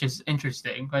 which is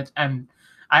interesting. And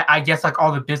I guess like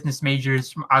all the business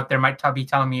majors out there might be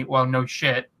telling me, well, no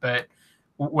shit, but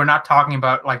we're not talking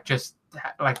about like just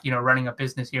like, you know, running a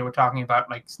business here. We're talking about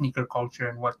like sneaker culture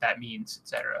and what that means,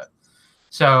 etc.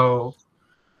 So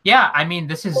yeah, I mean,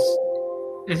 this is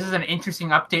an interesting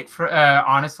update for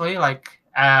honestly, like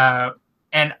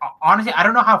and honestly, I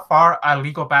don't know how far a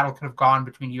legal battle could have gone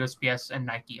between USPS and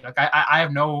Nike. Like I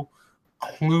have no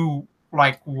clue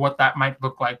like what that might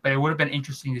look like, but it would have been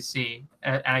interesting to see,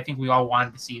 and I think we all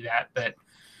wanted to see that. But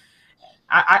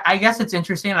I guess it's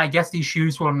interesting. I guess these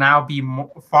shoes will now be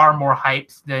far more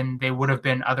hyped than they would have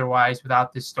been otherwise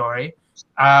without this story.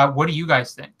 What do you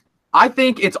guys think? I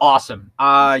think it's awesome.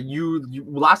 You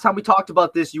last time we talked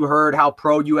about this, you heard how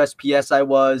pro USPS I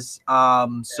was.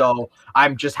 So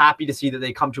I'm just happy to see that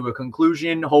they come to a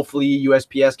conclusion. Hopefully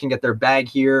USPS can get their bag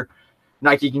here.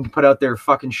 Nike can put out their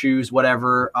fucking shoes,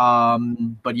 whatever.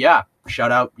 But yeah,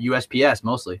 shout out USPS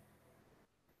mostly.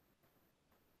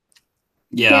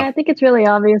 Yeah, I think it's really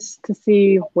obvious to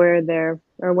see where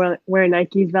where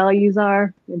Nike's values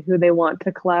are and who they want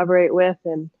to collaborate with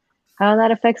and how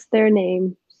that affects their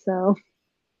name. So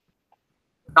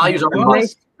values are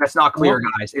nice. That's not clear,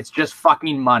 guys. It's just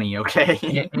fucking money,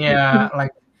 okay? Yeah,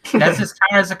 like does this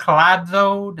count as a collab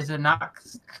though? Does it not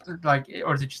like,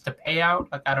 or is it just a payout?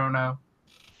 Like I don't know.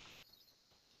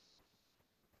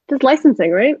 Just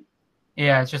licensing, right?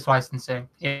 Yeah, it's just licensing.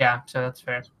 Yeah, so that's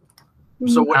fair.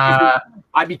 So what do you think?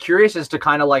 I'd be curious as to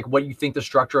kind of like what you think the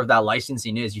structure of that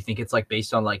licensing is. You think it's like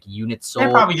based on like units sold?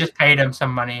 They probably just paid him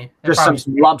some money. Just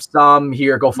some lump sum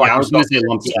here. Go fuck I was going to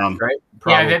yourself. say lump sum. Right?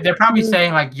 Yeah, they're probably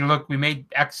saying like, you look, we made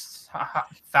X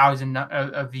thousand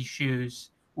of these shoes.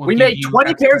 We made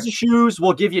 20 pairs of shoes.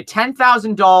 We'll give you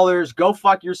 $10,000. Go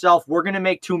fuck yourself. We're gonna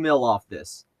make $2 million off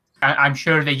this. I'm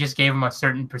sure they just gave him a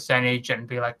certain percentage and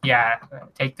be like, yeah,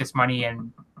 take this money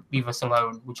and leave us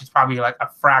alone, which is probably like a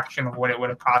fraction of what it would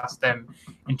have cost them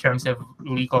in terms of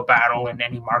legal battle and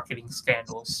any marketing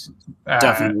scandals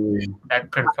Definitely.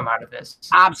 that could have come out of this.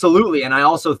 Absolutely, and I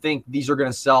also think these are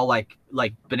going to sell like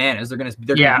bananas. They're going to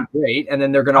be great, and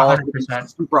then they're going to also be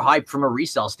 100%. super hyped from a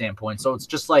resale standpoint. So it's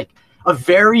just like a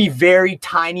very, very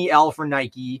tiny L for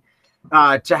Nike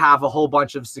to have a whole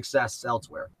bunch of success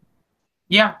elsewhere.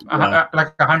 Yeah,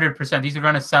 like 100%. These are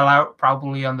going to sell out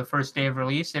probably on the first day of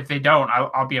release. If they don't,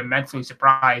 I'll be immensely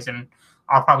surprised, and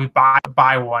I'll probably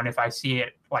buy one if I see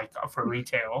it like for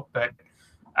retail. But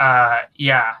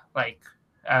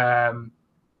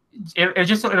it'll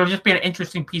just be an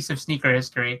interesting piece of sneaker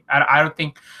history. I don't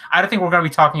think we're going to be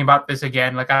talking about this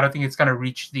again. Like, I don't think it's going to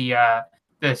reach the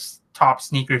this top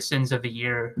sneaker sins of the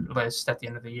year list at the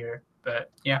end of the year.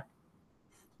 But yeah.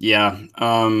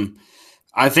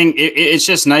 I think it's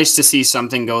just nice to see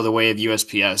something go the way of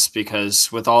USPS,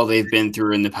 because with all they've been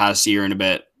through in the past year and a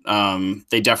bit,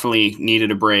 they definitely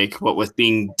needed a break. What with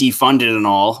being defunded and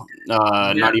all,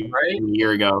 not even a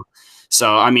year ago.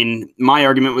 So, I mean, my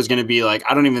argument was going to be like,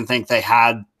 I don't even think they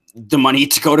had the money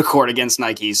to go to court against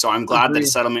Nike. So I'm glad that a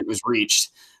settlement was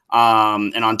reached.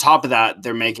 And on top of that,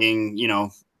 they're making,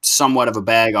 somewhat of a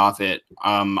bag off it.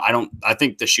 I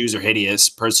think the shoes are hideous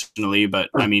personally, but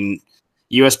I mean,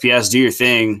 USPS, do your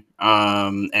thing.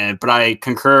 But I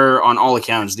concur on all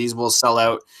accounts. These will sell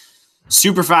out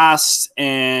super fast,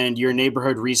 and your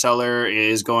neighborhood reseller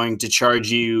is going to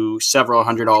charge you several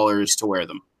 $100s to wear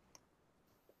them.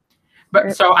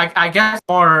 But so I guess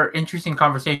more interesting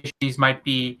conversations might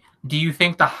be, do you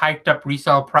think the hyped up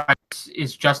resale price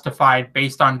is justified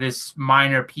based on this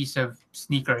minor piece of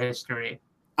sneaker history?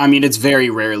 I mean, it's very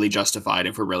rarely justified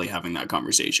if we're really having that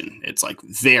conversation. It's like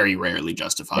very rarely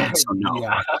justified. So no.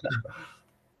 Yeah.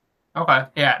 Okay.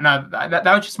 Yeah. No, that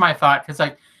was just my thought. Because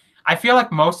like, I feel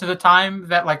like most of the time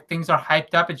that like things are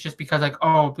hyped up, it's just because like,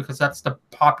 because that's the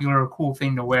popular cool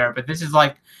thing to wear. But this is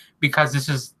like, because this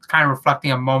is kind of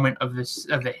reflecting a moment of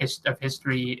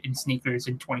history in sneakers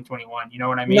in 2021. You know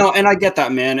what I mean? No, and I get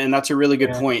that, man. And that's a really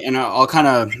good point. And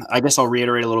I guess I'll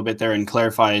reiterate a little bit there and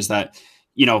clarify is that,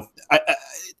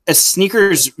 a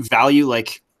sneaker's value,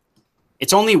 like,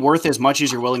 it's only worth as much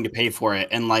as you're willing to pay for it.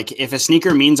 And like, if a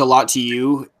sneaker means a lot to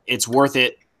you, it's worth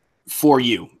it for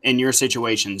you in your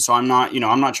situation. So I'm not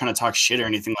trying to talk shit or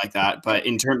anything like that. But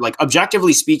in terms, like,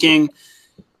 objectively speaking,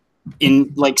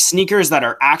 in like sneakers that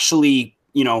are actually,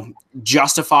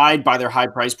 justified by their high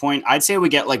price point, I'd say we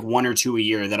get like one or two a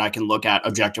year that I can look at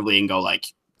objectively and go like,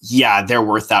 yeah, they're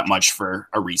worth that much for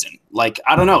a reason. Like,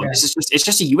 I don't know. It's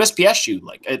just a USPS shoe.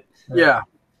 Like,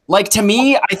 like, to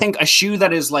me, I think a shoe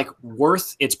that is like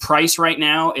worth its price right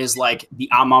now is like the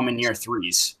A Ma Maniére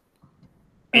 3s.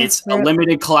 It's a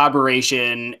limited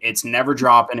collaboration. It's never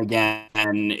dropping again.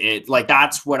 It like,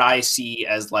 that's what I see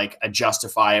as like a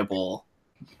justifiable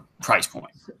price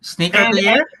point. Sneaker of the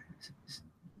year?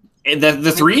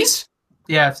 The threes?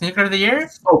 Yeah, sneaker of the year?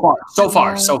 So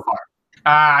far.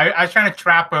 I was trying to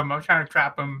trap him. I'm trying to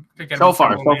trap him to get him so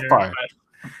far. But,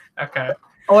 okay.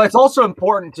 Oh, it's also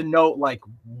important to note like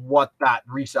what that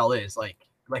resale is. Like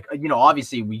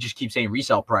obviously we just keep saying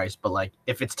resale price, but like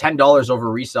if it's $10 over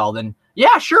resale, then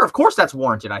yeah, sure, of course that's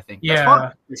warranted. I think that's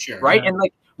fine, for sure, right? Yeah. And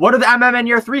like, what are the A Ma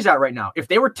Maniére 3s at right now? If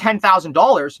they were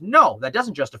 $10,000, no, that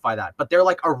doesn't justify that. But they're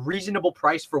like a reasonable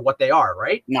price for what they are,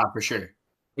 right? No, for sure.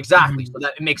 Exactly. So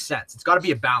that it makes sense. It's got to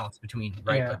be a balance between,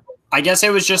 right? Yeah. I guess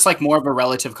it was just like more of a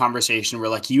relative conversation where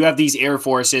like you have these Air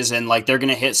Forces and like they're going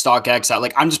to hit StockX at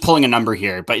like, I'm just pulling a number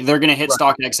here, but they're going to hit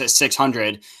StockX at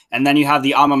 600. And then you have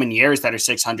the A Ma Manières that are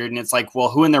 600. And it's like, well,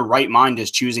 who in their right mind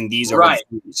is choosing these over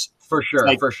these? For sure.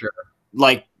 Like, for sure.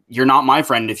 Like, you're not my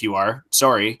friend if you are.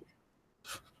 Sorry.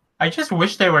 I just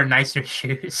wish they were nicer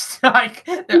shoes. like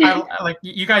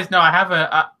you guys know, I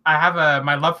have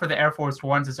my love for the Air Force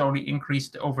Ones has only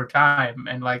increased over time,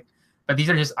 and like, but these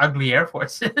are just ugly Air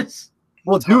Forces.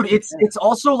 Well, dude, it's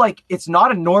also like it's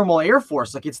not a normal Air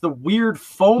Force. Like it's the weird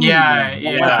foam, like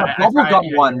the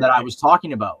bubblegum one that I was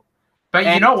talking about. But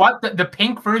you know what? The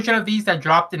pink version of these that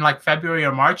dropped in like February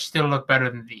or March still look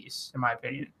better than these, in my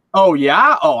opinion. Oh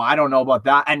yeah. Oh, I don't know about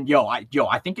that. And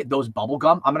I think those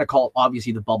bubblegum, I'm gonna call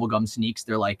obviously the bubblegum sneaks.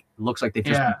 They're like, looks like they've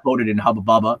just been coated in Hubba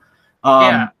Bubba.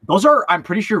 Those are, I'm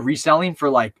pretty sure, reselling for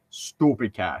like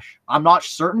stupid cash. I'm not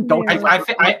certain.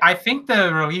 I think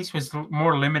the release was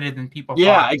more limited than people thought.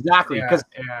 Yeah, exactly. Because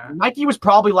Nike was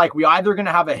probably like, we either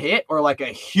gonna have a hit or like a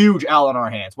huge L in our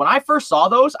hands. When I first saw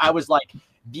those, I was like,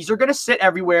 these are gonna sit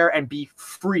everywhere and be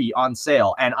free on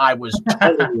sale, and I was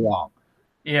totally wrong.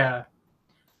 Yeah.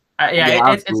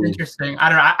 It's interesting. I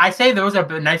don't know. I say those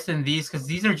are nicer than these because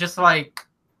these are just like,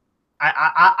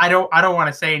 I don't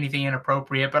want to say anything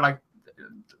inappropriate, but like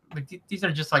these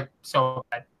are just like so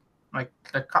bad. Like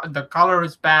the color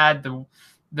is bad.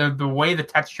 The way the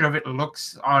texture of it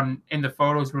looks in the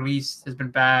photos released has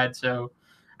been bad. So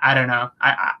I don't know.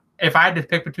 If I had to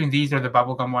pick between these or the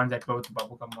bubblegum ones, I'd go with the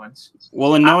bubblegum ones.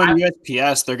 Well, and knowing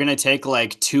USPS, they're going to take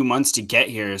like 2 months to get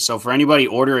here. So for anybody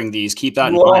ordering these, keep that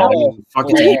in mind. I mean,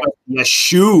 fucking USPS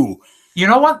shoe. You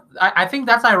know what? I think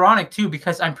that's ironic too,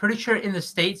 because I'm pretty sure in the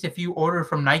States, if you order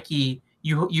from Nike,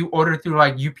 you order through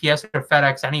like UPS or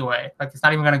FedEx anyway. Like it's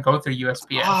not even going to go through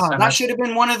USPS. Oh, that should have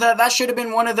been one of the. That should have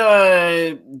been one of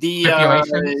the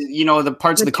the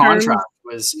parts of the contract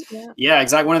was. Yeah,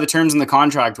 exactly. One of the terms in the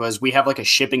contract was we have like a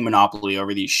shipping monopoly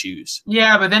over these shoes.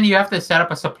 Yeah, but then you have to set up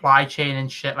a supply chain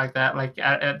and shit like that. Like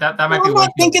that might be. I'm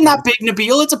not thinking that big,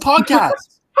 Nabil. It's a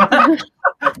podcast.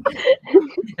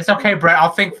 It's okay, Brett. I'll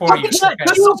think for you.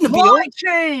 The supply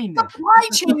chain. Supply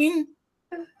chain.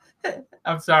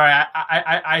 I'm sorry.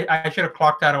 I should have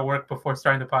clocked out of work before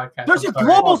starting the podcast. There's a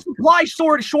global supply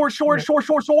shortage.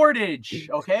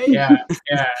 Okay. Yeah.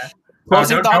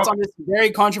 Closing thoughts on this very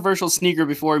controversial sneaker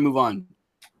before we move on.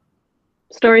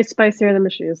 Story spicier than the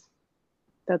shoes.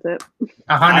 That's it.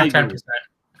 110%.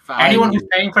 Anyone who's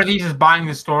paying for these is buying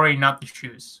the story, not the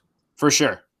shoes. For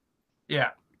sure. Yeah.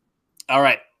 All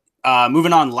right.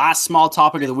 Moving on. Last small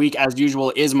topic of the week, as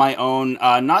usual, is my own.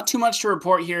 Not too much to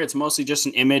report here. It's mostly just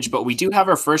an image, but we do have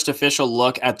our first official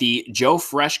look at the Joe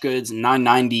Freshgoods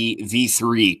 990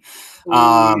 V3.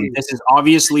 This is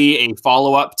obviously a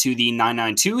follow-up to the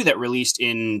 992 that released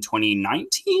in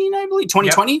 2019, I believe.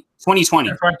 2020? Yep. 2020.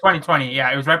 2020.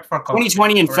 Yeah, it was right before COVID.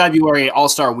 2020 in February,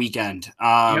 All-Star Weekend.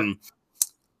 I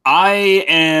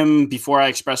am, before I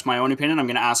express my own opinion, I'm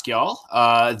going to ask y'all.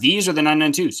 These are the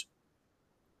 992s.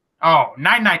 Oh,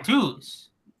 992s.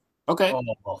 Okay.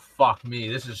 Oh, fuck me.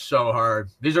 This is so hard.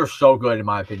 These are so good, in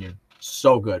my opinion.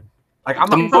 So good. Like,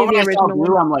 I'm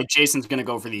like, Jason's going to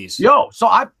go for these. So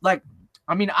I've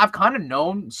kind of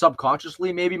known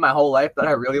subconsciously maybe my whole life that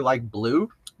I really like blue,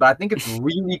 but I think it's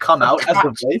really come out as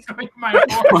of late.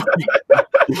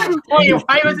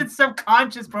 Why was it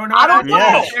subconscious, bro? I don't know.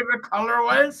 What your favorite color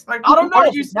was? Like, I don't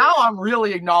know. Now I'm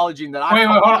really acknowledging that. Wait,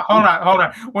 hold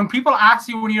on. When people ask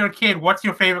you when you're a kid, what's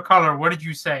your favorite color? What did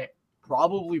you say?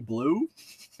 Probably blue.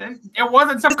 It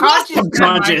wasn't subconscious.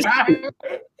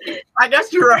 I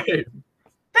guess you're right.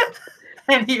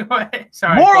 Anyway,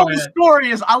 sorry. Moral of the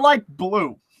story is I like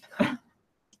blue,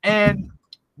 and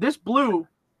this blue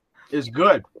is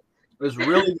good. It's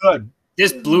really good.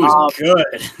 This blue is good.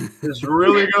 It's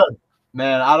really good,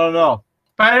 man. I don't know,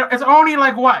 but it's only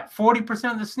like what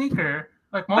 40% of the sneaker.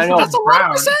 Like most of it's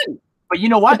brown. But you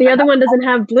know what? But the other one doesn't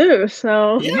have blue,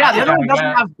 so the other one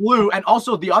doesn't have blue, and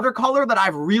also the other color that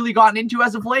I've really gotten into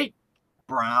as of late,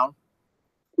 brown.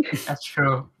 That's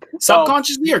true.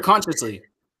 Subconsciously or consciously?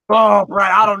 Oh,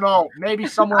 Brett, I don't know. Maybe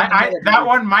someone. That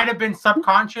one might have been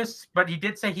subconscious, but he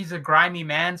did say he's a grimy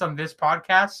man's on this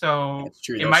podcast, so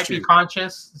it might be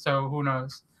conscious. So who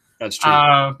knows? That's true.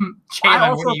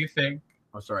 Jalen, what do you think?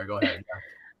 Oh, sorry. Go ahead.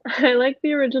 I like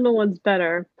the original ones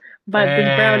better, but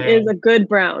this brown is a good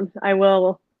brown. I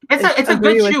will. It's a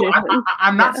good shoe.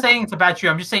 I'm not saying it's a bad shoe.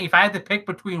 I'm just saying if I had to pick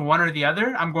between one or the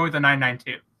other, I'm going with the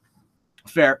 992.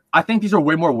 Fair. I think these are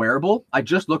way more wearable. I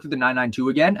just looked at the 992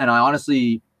 again, and I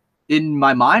honestly, in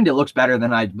my mind, it looks better than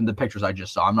the pictures I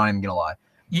just saw. I'm not even gonna lie.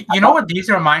 You know what these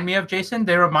remind me of, Jason?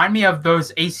 They remind me of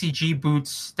those ACG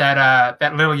boots that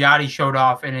Lil Yachty showed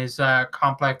off in his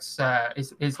complex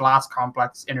his last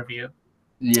complex interview.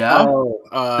 Yeah.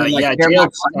 Jay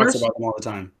talks about them all the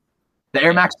time. The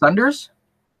Air Max Thunders?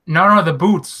 No, the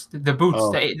boots, the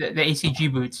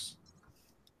ACG boots.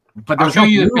 But there's no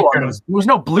blue on those. There was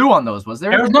no blue on those, was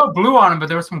there? There was no blue on them, but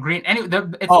there was some green. Anyway,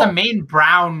 it's the main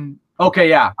brown. Okay,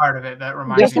 yeah. Part of it that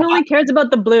reminds me. Jason only cares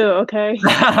about the blue. Okay.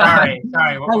 Sorry.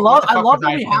 I love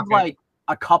that we have like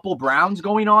a couple browns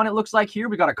going on. It looks like here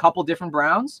we got a couple different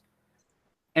browns,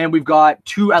 and we've got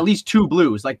at least two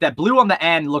blues. Like that blue on the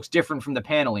end looks different from the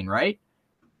paneling, right?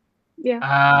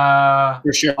 Yeah.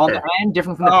 For sure. On the end,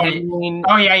 different from the paneling.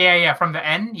 Oh yeah. From the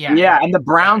end, yeah. Yeah, and the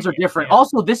browns are different. Yeah.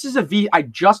 Also, this is a V. I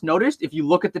just noticed if you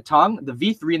look at the tongue, the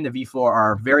V3 and the V4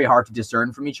 are very hard to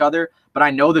discern from each other. But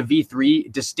I know the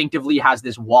V3 distinctively has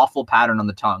this waffle pattern on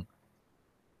the tongue.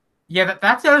 Yeah,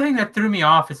 that's the other thing that threw me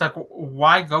off. It's like,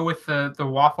 why go with the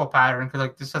waffle pattern? Because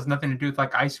like this has nothing to do with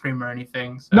like ice cream or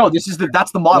anything. So. No,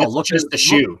 that's the model. Look at the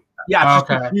shoe. Yeah, it's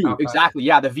just the shoe. Okay. Exactly.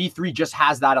 Yeah, the V3 just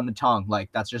has that on the tongue. Like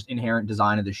that's just inherent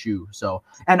design of the shoe. So,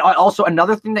 and also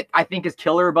another thing that I think is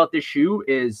killer about this shoe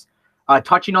is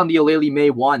touching on the Aleli May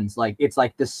ones. Like it's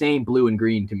like the same blue and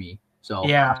green to me. So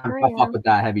yeah, I fuck with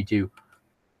that heavy too.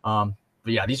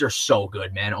 But yeah, these are so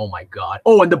good, man. Oh my god.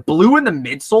 Oh, and the blue in the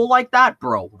midsole like that,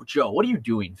 bro. Joe, what are you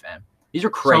doing, fam? These are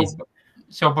crazy.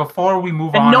 So before we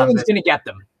move and on, no one's gonna get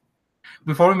them.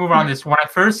 Before we move on this, when I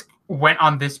first went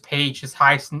on this page, this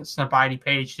high snobiety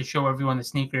page to show everyone the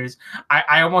sneakers,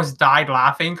 I almost died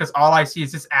laughing because all I see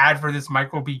is this ad for this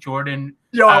Michael B. Jordan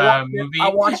movie. I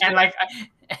watched and like,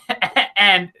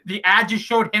 and the ad just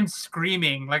showed him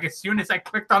screaming like as soon as I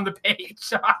clicked on the page.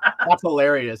 That's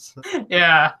hilarious.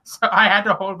 Yeah, so I had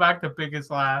to hold back the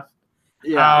biggest laugh.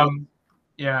 Yeah.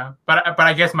 Yeah, but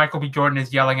I guess Michael B. Jordan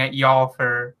is yelling at y'all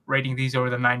for rating these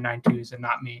over the 992s and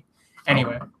not me.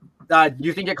 Anyway. Do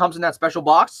you think it comes in that special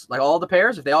box? Like all the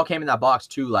pairs? If they all came in that box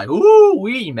too, like, ooh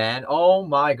wee, man. Oh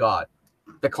my god.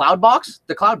 The cloud box?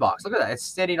 The cloud box. Look at that. It's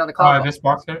sitting on the cloud box. This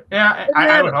box here? Yeah,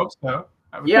 I would hope so.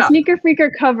 The Sneaker Freaker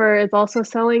cover is also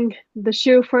selling the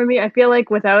shoe for me. I feel like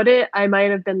without it, I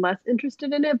might have been less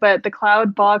interested in it, but the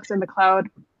cloud box and the cloud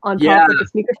on top of the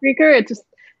Sneaker Freaker, it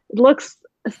looks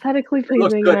aesthetically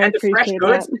pleasing, and I appreciate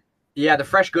that. Yeah, the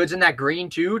fresh goods in that green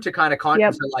too to kind of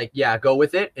go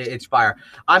with it. It's fire.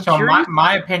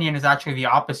 My opinion is actually the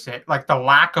opposite. Like the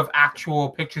lack of actual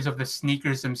pictures of the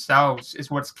sneakers themselves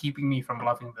is what's keeping me from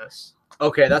loving this.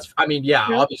 Okay,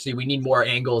 obviously we need more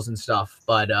angles and stuff,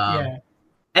 but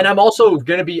and I'm also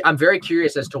I'm very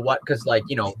curious as to because like,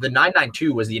 you know, the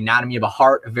 992 was the Anatomy of a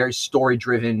Heart, a very story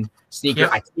driven sneaker.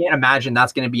 I can't imagine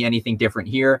that's going to be anything different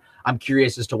here. I'm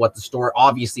curious as to what the story,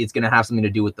 obviously it's going to have something to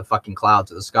do with the fucking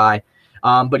clouds of the sky.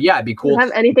 But yeah, it'd be cool. Does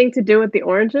it have anything to do with the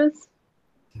oranges?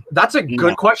 That's a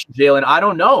good question, Jalen. I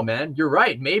don't know, man. You're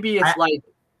right. Maybe it's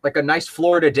like a nice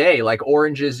Florida day, like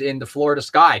oranges in the Florida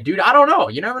sky. Dude, I don't know.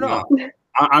 You never know.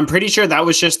 I'm pretty sure that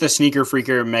was just the Sneaker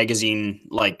Freaker magazine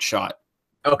like shot.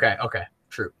 Okay,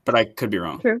 true. But I could be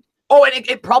wrong. True. Oh, and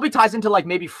it probably ties into like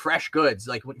maybe fresh goods.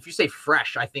 Like if you say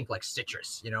fresh, I think like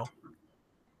citrus, you know?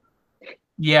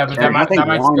 Yeah, but that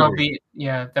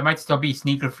might still be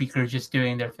Sneaker Freaker just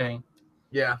doing their thing.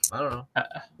 Yeah, I don't know.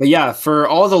 But yeah, for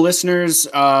all the listeners,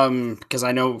 because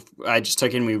I know I just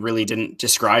took in, we really didn't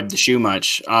describe the shoe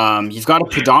much. You've got a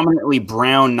predominantly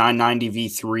brown 990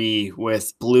 V3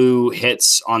 with blue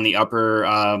hits on the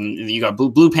upper. You got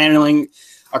blue paneling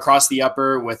across the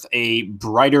upper with a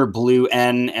brighter blue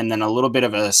N and then a little bit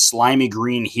of a slimy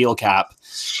green heel cap.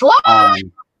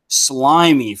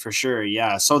 Slimy for sure.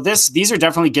 Yeah. So these are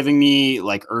definitely giving me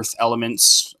like earth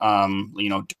elements, you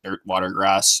know, dirt, water,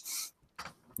 grass.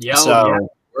 Yeah. So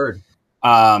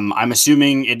I'm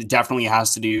assuming it definitely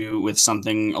has to do with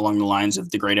something along the lines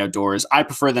of the great outdoors. I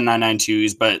prefer the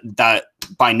 992s, but that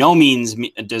by no means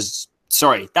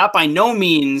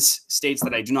states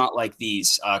that I do not like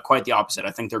these. Quite the opposite.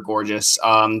 I think they're gorgeous,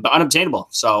 but unobtainable.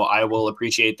 So I will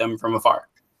appreciate them from afar.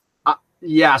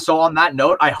 Yeah. So on that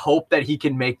note, I hope that he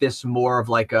can make this more of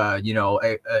like a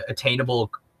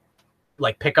attainable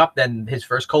like pickup than his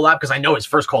first collab. Because I know his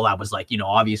first collab was like, you know,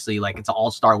 obviously like it's an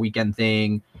all-star weekend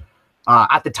thing.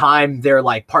 At the time, their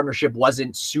like partnership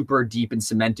wasn't super deep and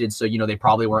cemented. So, you know, they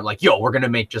probably weren't like, yo, we're going to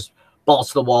make just balls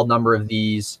to the wall number of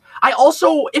these. I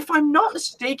also, if I'm not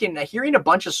mistaken, hearing a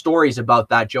bunch of stories about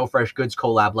that Joe Fresh Goods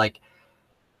collab, like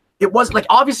it was like,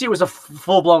 obviously it was a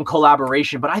full-blown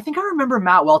collaboration, but I think I remember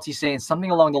Matt Welty saying something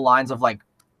along the lines of like,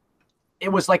 it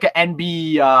was like a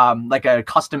NB, like a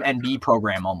custom NB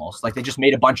program almost. Like they just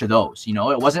made a bunch of those, you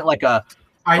know, it wasn't like a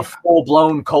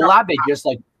full-blown collab. They just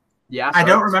like, I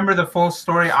don't remember the full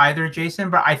story either,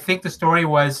 Jason, but I think the story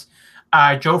was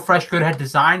Joe Freshgood had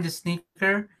designed the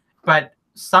sneaker, but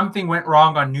something went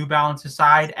wrong on New Balance's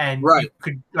side, and you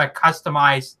could like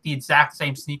customize the exact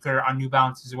same sneaker on New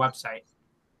Balance's website.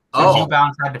 So New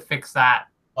Balance had to fix that.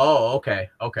 Oh, okay.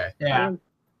 Yeah.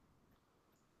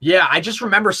 Yeah, I just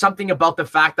remember something about the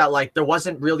fact that like there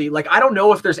wasn't really like I don't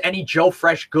know if there's any Joe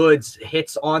Fresh Goods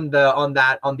hits on the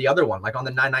other one, like on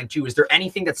the 992. Is there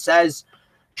anything that says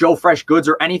Joe Fresh Goods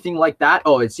or anything like that?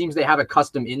 Oh, it seems they have a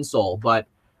custom insole, but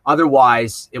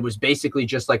otherwise it was basically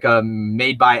just like a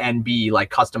made by NB like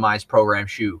customized program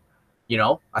shoe. You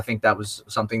know, I think that was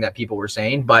something that people were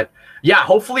saying. But yeah,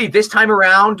 hopefully this time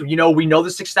around, you know, we know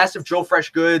the success of Joe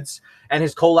Fresh Goods and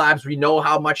his collabs. We know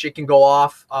how much it can go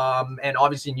off. And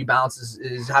obviously New Balance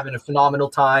is having a phenomenal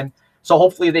time. So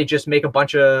hopefully they just make a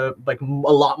bunch of like a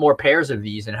lot more pairs of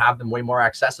these and have them way more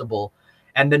accessible.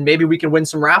 And then maybe we can win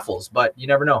some raffles, but you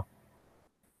never know.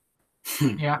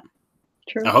 Yeah.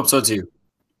 True. I hope so too.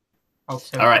 All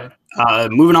right.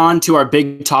 Moving on to our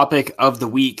big topic of the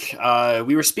week.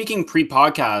 We were speaking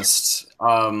pre-podcast,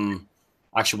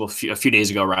 actually, a few days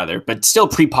ago rather, but still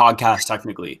pre-podcast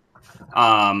technically.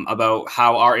 about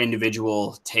how our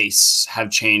individual tastes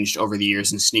have changed over the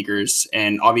years in sneakers.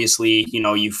 And obviously, you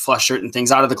know, you flush certain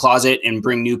things out of the closet and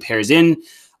bring new pairs in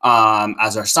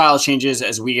as our style changes,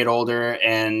 as we get older.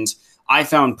 And I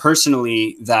found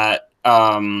personally that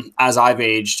as I've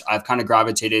aged, I've kind of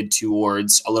gravitated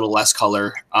towards a little less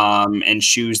color and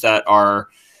shoes that are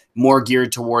more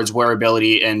geared towards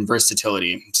wearability and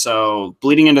versatility. So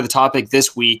bleeding into the topic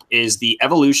this week is the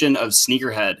evolution of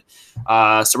sneakerhead.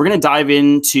 So we're going to dive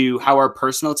into how our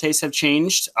personal tastes have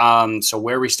changed. So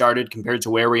where we started compared to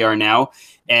where we are now,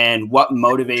 and what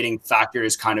motivating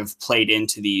factors kind of played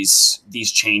into these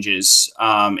changes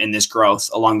and this growth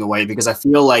along the way. Because I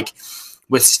feel like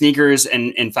with sneakers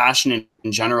and fashion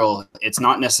in general, it's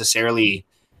not necessarily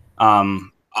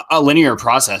a linear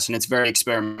process, and it's very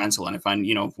experimental. And I find,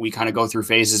 you know, we kind of go through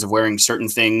phases of wearing certain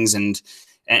things and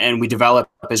we develop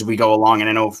as we go along. And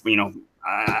I know, you know,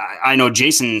 I know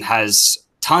Jason has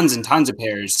tons and tons of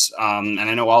pairs, and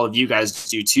I know all of you guys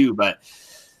do too, but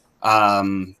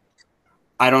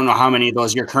I don't know how many of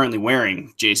those you're currently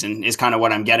wearing, Jason, is kind of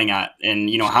what I'm getting at. And,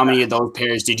 you know, how many of those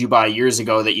pairs did you buy years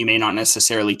ago that you may not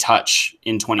necessarily touch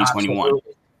in 2021?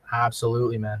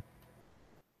 Absolutely, man.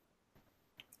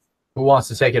 Who wants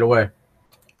to take it away?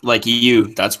 Like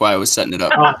you. That's why I was setting it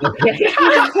up.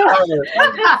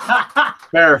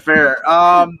 Fair.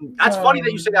 That's funny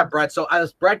that you say that, Brett. So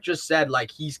as Brett just said, like,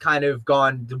 he's kind of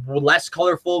gone less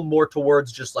colorful, more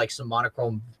towards just like some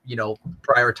monochrome, you know,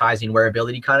 prioritizing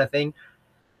wearability kind of thing.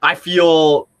 I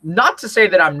feel, not to say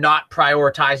that I'm not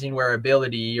prioritizing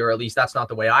wearability, or at least that's not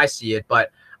the way I see it, but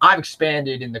I've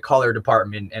expanded in the color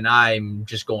department and I'm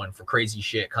just going for crazy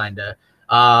shit, kind of.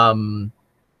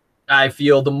 I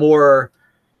feel the more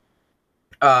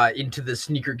into the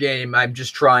sneaker game, I'm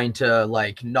just trying to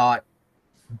like not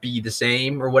be the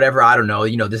same or whatever. I don't know.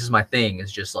 You know, this is my thing.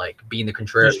 It's just like being the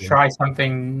contrarian. Just try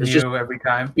something new every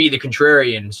time. Be the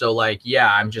contrarian. So like,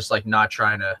 yeah, I'm just like not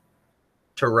trying to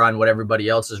run what everybody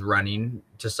else is running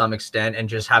to some extent and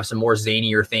just have some more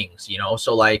zanier things, you know?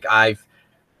 So like I've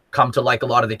come to like a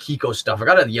lot of the Kiko stuff. I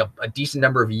got a decent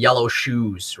number of yellow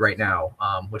shoes right now,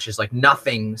 which is like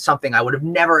something I would have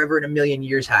never ever in a million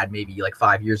years had maybe like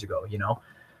 5 years ago, you know?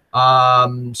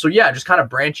 So yeah, just kind of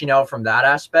branching out from that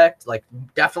aspect, like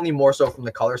definitely more so from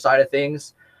the color side of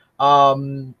things.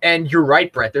 And you're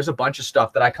right, Brett, there's a bunch of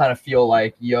stuff that I kind of feel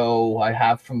like, I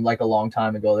have from like a long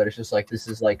time ago that it's just like, this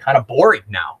is like kind of boring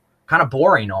now, kind of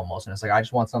boring almost. And it's like, I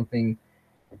just want something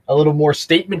a little more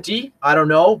statement-y. I don't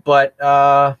know, but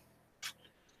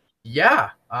yeah,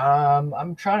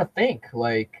 I'm trying to think.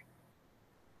 Like,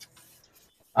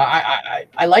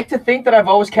 I like to think that I've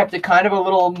always kept it kind of a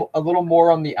little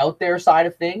more on the out there side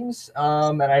of things,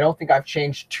 and I don't think I've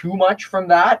changed too much from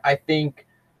that. I think,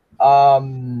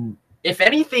 if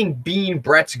anything, being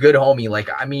Brett's good homie, like,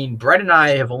 I mean, Brett and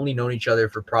I have only known each other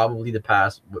for probably the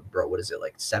past, what is it,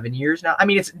 like 7 years now? I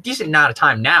mean, it's a decent amount of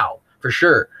time now, for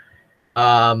sure.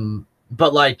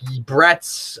 But like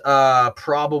Brett's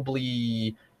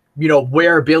probably, you know,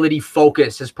 wearability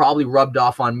focus has probably rubbed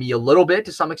off on me a little bit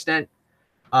to some extent.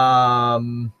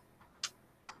 But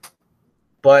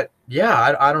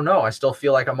yeah, I don't know. I still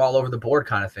feel like I'm all over the board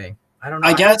kind of thing. I don't know.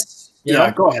 I guess.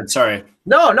 Yeah, go ahead. Sorry.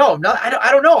 No. I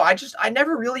don't know. I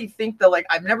never really think that, like,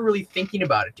 I'm never really thinking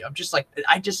about it. I'm just like,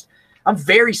 I'm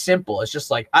very simple. It's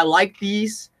just like, I like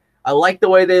these. I like the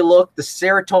way they look. The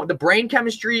serotonin, the brain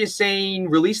chemistry is saying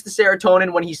release the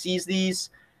serotonin when he sees these.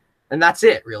 And that's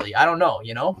it, really. I don't know,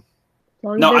 you know?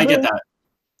 No, I get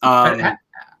that.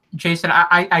 Jason,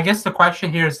 I guess the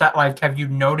question here is that, like, have you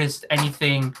noticed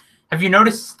anything? Have you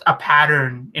noticed a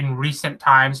pattern in recent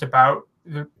times about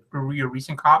your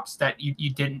recent cops that you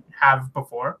didn't have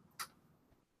before?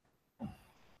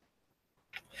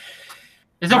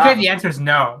 It's okay if the answer is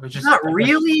no. It's just not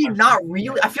really.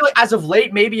 I feel like as of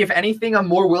late, maybe if anything, I'm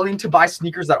more willing to buy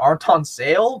sneakers that aren't on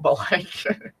sale. But like,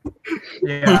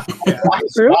 yeah. Not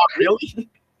really.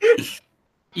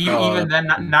 Even then,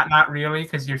 not really,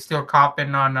 because you're still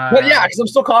copping on. Well, yeah, because I'm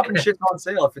still copping shit on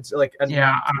sale. If it's like, on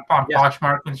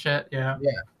Poshmark and shit. Yeah.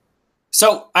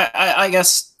 So I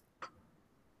guess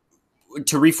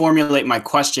to reformulate my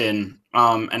question,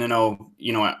 and I know,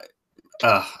 you know,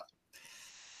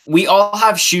 we all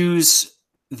have shoes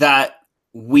that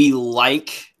we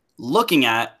like looking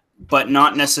at, but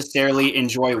not necessarily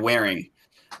enjoy wearing.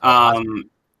 And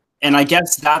I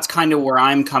guess that's kind of where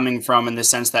I'm coming from, in the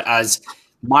sense that as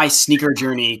my sneaker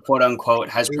journey, quote unquote,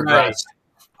 has progressed,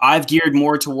 I've geared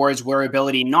more towards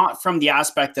wearability, not from the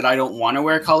aspect that I don't want to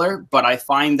wear color, but I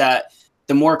find that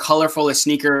the more colorful a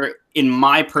sneaker, in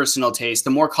my personal taste,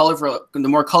 the more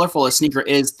colorful a sneaker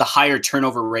is, the higher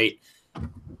turnover rate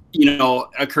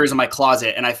occurs in my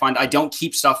closet, and I find I don't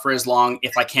keep stuff for as long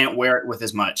if I can't wear it with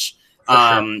as much. Sure.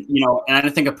 And I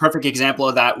think a perfect example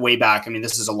of that way back, I mean,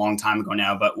 this is a long time ago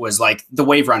now, but was like the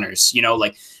Wave Runners,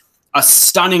 like a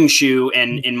stunning shoe.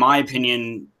 And in my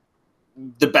opinion,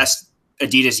 the best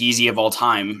Adidas Yeezy of all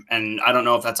time. And I don't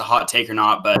know if that's a hot take or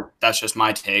not, but that's just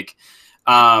my take.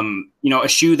 A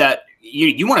shoe that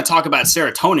you want to talk about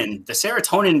serotonin, the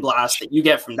serotonin blast that you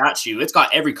get from that shoe. It's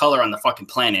got every color on the fucking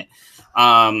planet.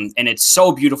 And it's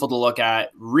so beautiful to look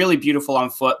at, really beautiful on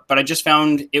foot, but I just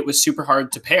found it was super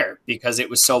hard to pair because it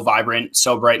was so vibrant,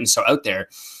 so bright, and so out there.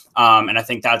 And I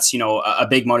think that's, a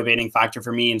big motivating factor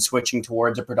for me in switching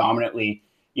towards a predominantly,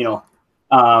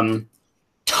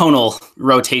 tonal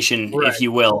rotation, Right. if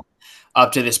you will,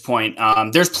 up to this point.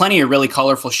 There's plenty of really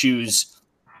colorful shoes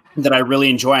that I really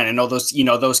enjoy. And I know those,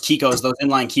 those Kikos, those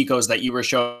inline Kikos that you were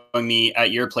showing me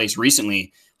at your place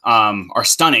recently, are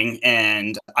stunning,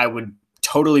 and I would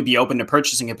totally be open to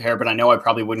purchasing a pair, but I know I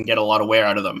probably wouldn't get a lot of wear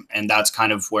out of them. And that's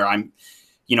kind of where I'm,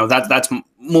 that's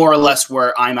more or less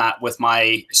where I'm at with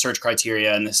my search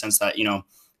criteria, in the sense that,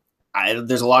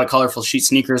 there's a lot of colorful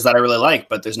sneakers that I really like,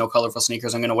 but there's no colorful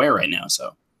sneakers I'm going to wear right now.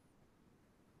 So.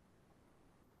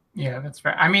 Yeah, that's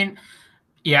fair. I mean,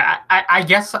 yeah, I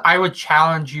guess I would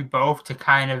challenge you both to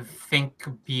kind of think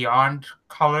beyond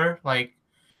color,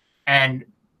 and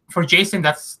for Jason,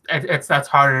 that's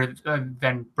harder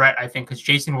than Brett, I think, because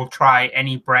Jason will try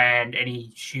any brand,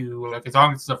 any shoe, as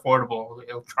long as it's affordable,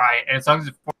 he'll try it, and as long as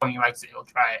it's affordable and he likes it, he'll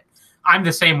try it. I'm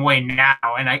the same way now,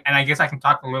 and I guess I can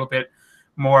talk a little bit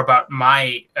more about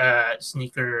my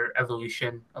sneaker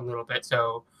evolution a little bit.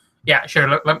 So yeah,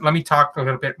 sure. Let me talk a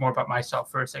little bit more about myself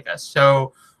first, I guess.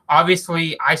 So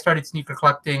obviously, I started sneaker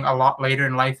collecting a lot later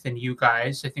in life than you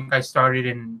guys. I think I started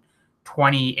in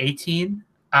 2018.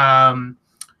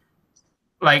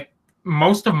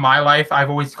 Most of my life, I've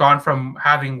always gone from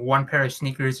having one pair of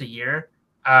sneakers a year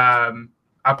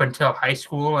up until high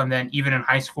school. And then even in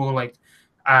high school,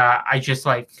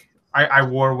 I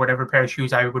wore whatever pair of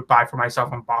shoes I would buy for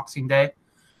myself on Boxing Day.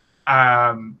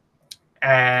 And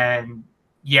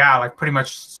yeah, pretty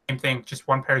much same thing, just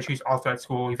one pair of shoes all throughout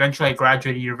school. Eventually I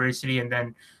graduated university and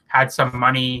then had some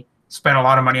money, spent a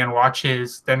lot of money on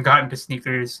watches, then got into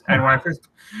sneakers. And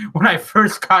when I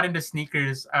first got into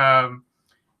sneakers,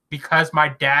 because my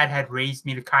dad had raised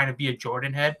me to kind of be a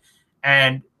Jordan head.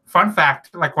 And fun fact,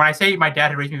 when I say my dad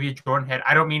had raised me to be a Jordan head,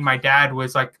 I don't mean my dad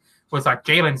was like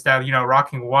Jalen's dad,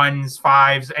 rocking 1s,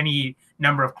 5s, any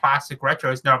number of classic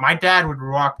retros. No, my dad would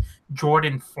rock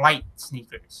Jordan Flight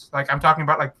sneakers. I'm talking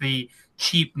about the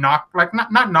cheap not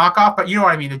knockoff, but you know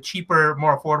what I mean, the cheaper,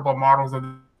 more affordable models that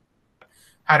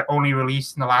had only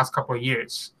released in the last couple of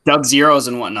years. Dub Zeros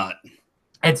and whatnot.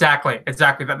 Exactly.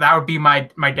 That would be my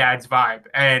dad's vibe.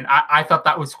 And I thought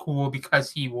that was cool because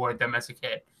he wore them as a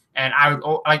kid. And I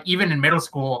would, even in middle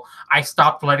school, I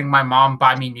stopped letting my mom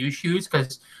buy me new shoes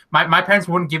because my parents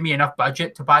wouldn't give me enough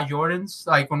budget to buy Jordans.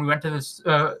 When we went to this,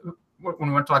 when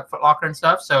we went to Foot Locker and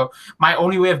stuff. So my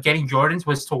only way of getting Jordans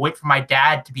was to wait for my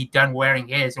dad to be done wearing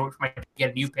his, and wait for my dad to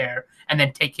get a new pair, and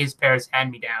then take his pair as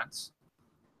hand-me-downs.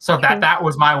 So that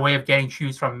was my way of getting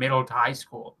shoes from middle to high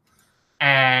school.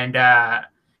 And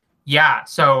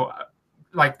so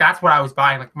that's what I was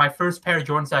buying. My first pair of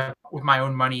Jordans I bought with my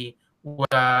own money was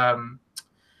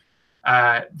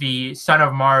the Son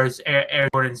of Mars Air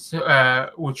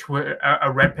Jordans, which were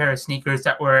a red pair of sneakers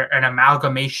that were an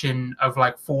amalgamation of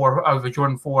a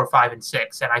Jordan 4, 5, and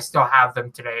 6, and I still have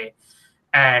them today.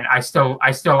 And I still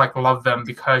love them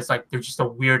because they're just a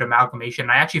weird amalgamation.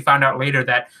 I actually found out later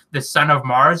that the Son of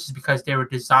Mars is because they were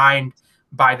designed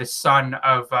by the son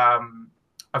of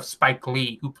Spike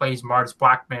Lee, who plays Mars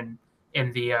Blackman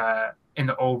in the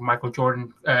old Michael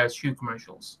Jordan shoe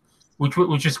commercials,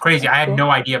 which is crazy. I had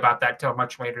no idea about that till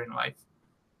much later in life.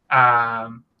 I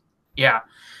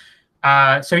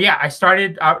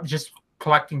started out just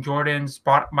collecting Jordans,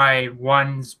 bought my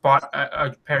 1s, bought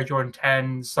a pair of Jordan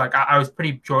 10s. I was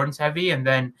pretty Jordans heavy. And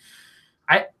then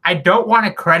I don't want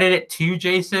to credit it to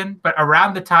Jason, but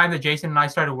around the time that Jason and I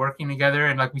started working together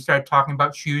and we started talking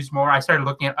about shoes more, I started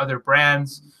looking at other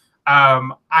brands. I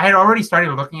had already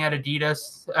started looking at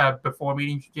Adidas before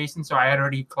meeting Jason, so I had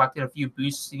already collected a few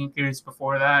Boost sneakers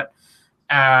before that.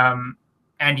 From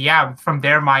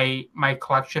there, my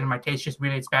collection, my taste just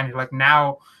really expanded.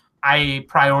 Now I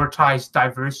prioritize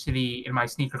diversity in my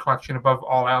sneaker collection above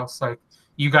all else.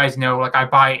 You guys know, I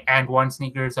buy And One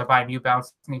sneakers, I buy New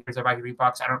Balance sneakers, I buy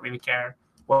Reeboks. I don't really care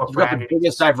what brand. You got the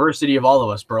biggest diversity of all of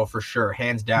us, bro, for sure,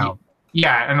 hands down.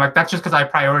 Yeah, and that's just because I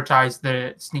prioritize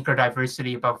the sneaker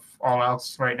diversity above all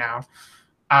else right now.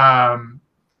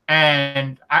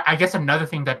 And I guess another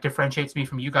thing that differentiates me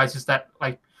from you guys is that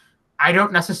I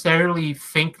don't necessarily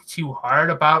think too hard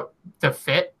about the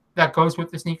fit that goes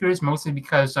with the sneakers, mostly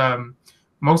because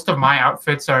most of my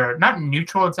outfits are not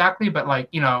neutral exactly, but like,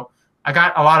 you know, I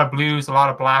got a lot of blues, a lot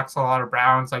of blacks, a lot of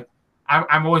browns. Like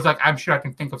I'm always like, I'm sure I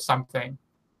can think of something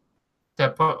to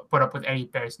put up with any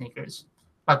pair of sneakers.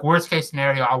 Like worst case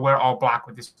scenario, I'll wear all black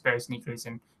with this pair of sneakers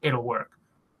and it'll work.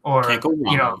 Or Can't go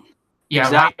wrong. you know, yeah,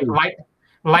 Exactly.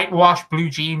 light wash blue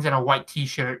jeans and a white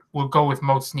t-shirt will go with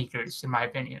most sneakers, in my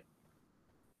opinion.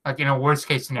 Like in a worst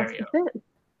case scenario.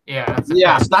 Yeah.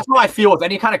 Yeah, so that's how I feel with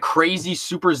any kind of crazy,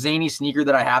 super zany sneaker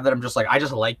that I have that I'm just like, I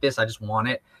just like this. I just want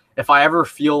it. If I ever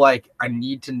feel like I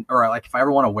need to, or like if I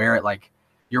ever want to wear it, like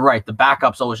you're right, the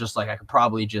backup's always just like, I could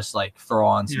probably just like throw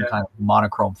on some kind of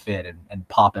monochrome fit and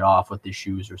pop it off with the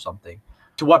shoes or something.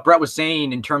 To what Brett was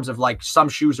saying in terms of like some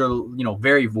shoes are, you know,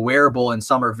 very wearable and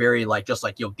some are very like, just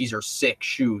like, yo, these are sick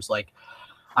shoes. Like,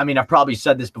 I mean, I've probably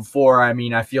said this before. I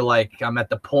mean, I feel like I'm at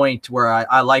the point where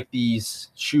I like these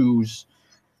shoes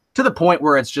to the point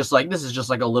where it's just like, this is just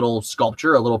like a little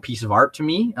sculpture, a little piece of art to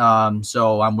me.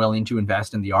 So I'm willing to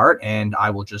invest in the art and I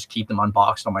will just keep them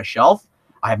unboxed on my shelf.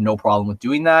 I have no problem with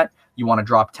doing that. You want to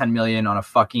drop 10 million on a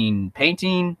fucking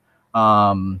painting?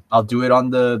 I'll do it on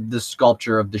the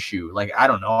sculpture of the shoe. Like, I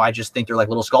don't know. I just think they're like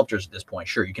little sculptures at this point.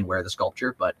 Sure, you can wear the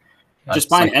sculpture, but just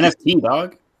buy an NFT,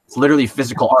 dog. It's literally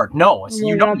physical art. No, it's,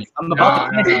 you know me. I'm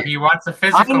about no, he wants a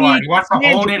physical art. He wants to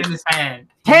hold it in his hand.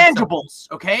 Tangibles,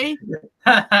 okay?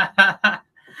 At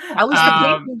least the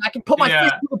painting, I can put my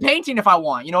fist through the painting if I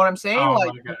want. You know what I'm saying? Oh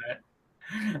like, my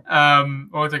God.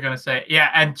 What was I gonna say?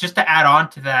 Yeah, and just to add on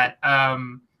to that,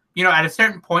 you know, at a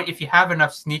certain point, if you have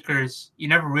enough sneakers, you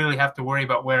never really have to worry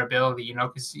about wearability. You know,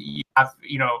 because you have,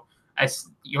 you know,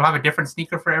 you'll have a different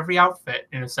sneaker for every outfit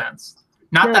in a sense.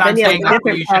 Not that I'm saying that's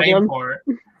what you should aim for.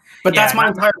 But that's my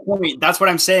entire point. That's what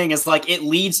I'm saying is like it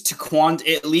leads to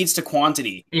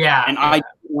quantity. Yeah. And I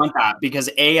don't want that because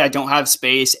A, I don't have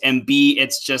space, and B,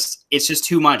 it's just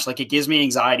too much. Like it gives me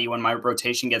anxiety when my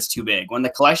rotation gets too big. When the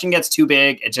collection gets too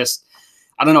big, it just,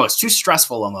 I don't know, it's too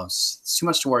stressful almost. It's too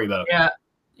much to worry about. Yeah.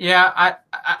 Yeah,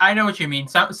 I know what you mean.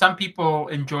 Some people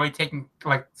enjoy taking,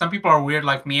 like, some people are weird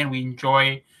like me and we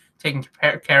enjoy taking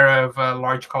care of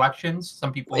large collections.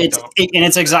 Some people don't. And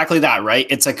it's exactly that, right?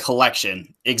 It's a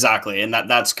collection, exactly, and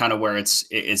that's kind of where it's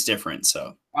different.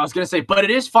 So I was gonna say, but it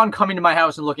is fun coming to my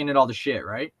house and looking at all the shit,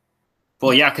 right?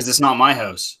 Well, yeah, because it's not my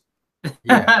house.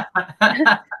 Yeah.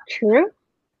 True.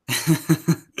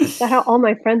 Is that how all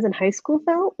my friends in high school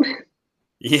felt?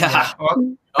 Yeah.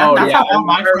 Well, that's how all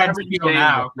my friends feel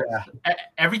now. Yeah.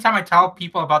 Every time I tell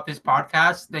people about this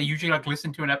podcast, they usually like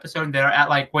listen to an episode and they're at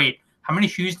like, wait, how many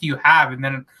shoes do you have? And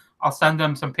then I'll send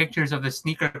them some pictures of the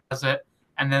sneaker closet,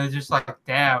 and then they're just like,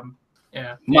 damn.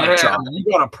 Yeah. You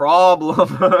got a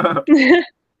problem.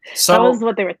 So that was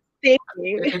what they were thinking.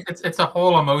 It's a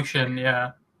whole emotion,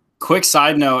 yeah. Quick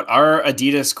side note, our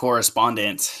Adidas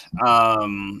correspondent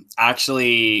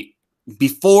actually,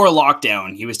 before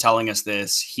lockdown, he was telling us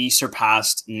this, he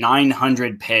surpassed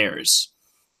 900 pairs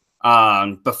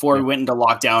before we went into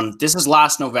lockdown. This is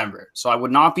last November, so I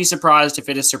would not be surprised if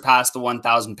it has surpassed the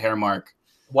 1,000 pair mark.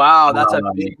 Wow, that's a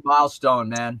big milestone,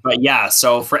 man. But yeah,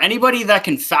 so for anybody that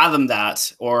can fathom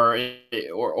that or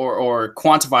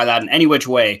quantify that in any which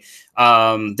way,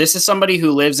 this is somebody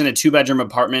who lives in a 2-bedroom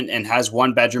apartment and has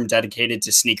 1 bedroom dedicated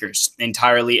to sneakers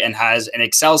entirely and has an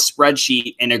Excel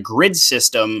spreadsheet and a grid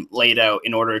system laid out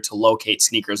in order to locate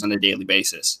sneakers on a daily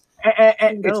basis.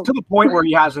 And it's to the point where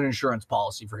he has an insurance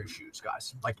policy for his shoes,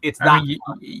 guys. Like it's that. You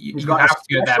have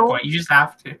to at that point. You just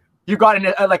have to. You got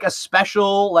like a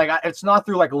special, like it's not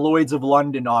through like Lloyd's of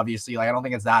London, obviously. Like I don't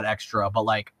think it's that extra, but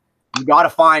like you got to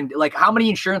find like how many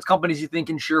insurance companies you think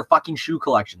insure fucking shoe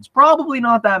collections? Probably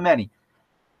not that many.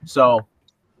 So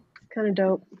kind of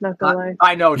dope. Not gonna lie.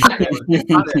 I know. So,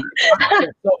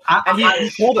 and he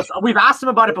told us, we've asked him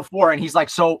about it before, and he's like,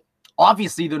 so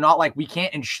obviously they're not like we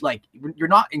can't like you're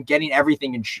not in getting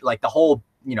everything in like the whole,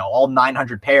 you know, all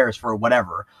 900 pairs for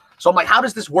whatever. So I'm like, how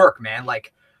does this work, man?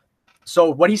 Like.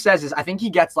 So what he says is I think he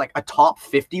gets like a top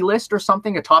 50 list or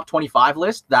something, a top 25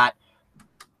 list that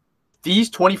these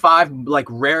 25 like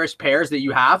rarest pairs that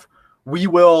you have, we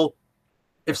will,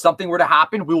 if something were to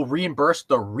happen, we'll reimburse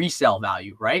the resale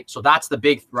value, right? So that's the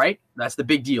big, right? That's the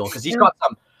big deal because he's got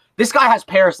some, this guy has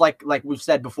pairs like we've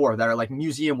said before that are like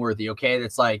museum worthy, okay?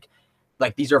 That's like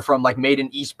these are from like made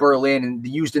in East Berlin and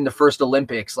used in the first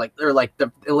Olympics. Like they're like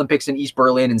the Olympics in East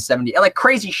Berlin in 70, like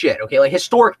crazy shit, okay? Like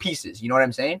historic pieces, you know what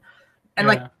I'm saying? And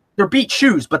like they're beat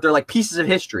shoes, but they're like pieces of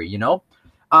history, you know?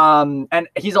 And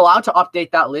he's allowed to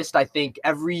update that list, I think,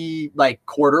 every like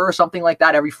quarter or something like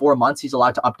that. Every 4 months, he's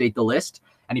allowed to update the list.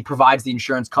 And he provides the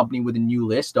insurance company with a new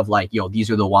list of like, yo,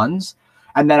 these are the ones.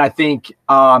 And then I think These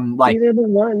are the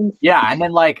ones. yeah, and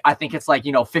then like I think it's like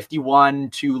 51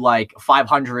 to like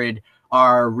 500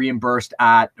 are reimbursed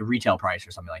at the retail price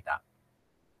or something like that.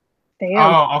 Damn.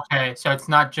 Oh, okay. So it's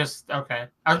not just okay.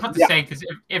 I was about to say because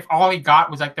if all he got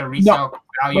was like the resale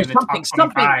value of the top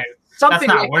 25, that's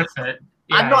not worth it.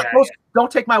 Yeah, I'm not.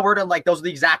 Don't take my word on like those are the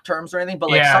exact terms or anything, but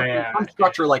like some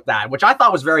structure like that, which I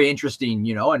thought was very interesting,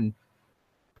 and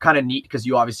kind of neat because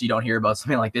you obviously don't hear about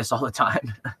something like this all the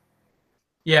time.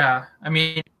 Yeah, I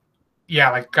mean, yeah,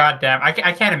 like goddamn, I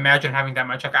can't imagine having that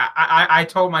much. Like I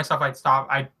told myself I'd stop.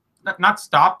 I not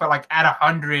stop, but like at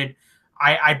 100,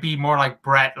 I'd be more like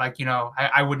Brett. Like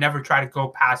I would never try to go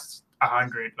past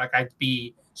 100. Like I'd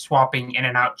be swapping in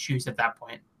and out shoes at that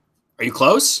point. Are you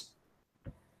close?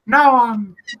 No,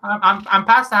 I'm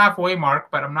past the halfway mark,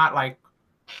 but I'm not like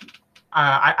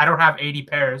I don't have 80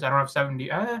 pairs. I don't have 70.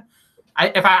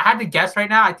 If I had to guess right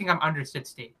now, I think I'm under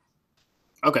 60.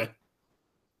 Okay.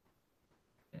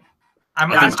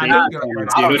 I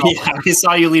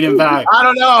saw you leading back. I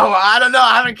don't know.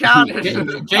 I haven't counted. Jason,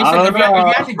 if you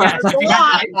had to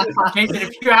guess, Jason,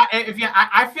 if you,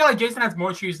 I feel like Jason has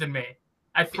more shoes than me.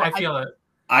 I feel it.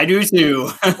 I do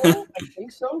too. I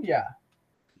think so. Yeah,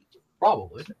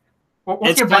 probably.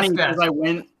 What's it's funny because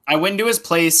I went to his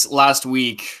place last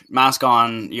week. Mask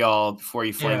on, y'all, before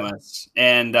you flame us.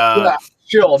 And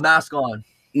chill, mask on.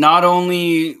 Not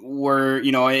only were,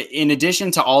 in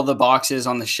addition to all the boxes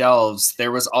on the shelves,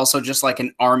 there was also just like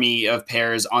an army of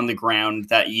pairs on the ground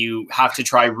that you have to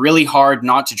try really hard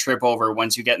not to trip over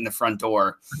once you get in the front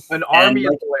door. An army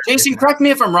of Jason, correct me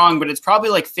if I'm wrong, but it's probably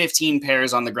like 15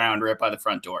 pairs on the ground right by the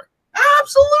front door.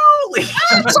 Absolutely.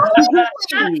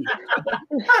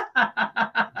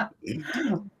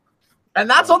 And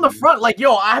that's on the front. Like,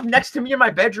 I have next to me in my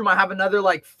bedroom, I have another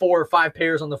like 4 or 5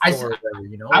 pairs on the floor.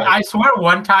 I swear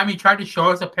one time he tried to show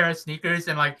us a pair of sneakers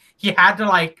and like he had to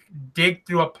like dig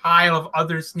through a pile of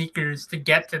other sneakers to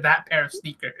get to that pair of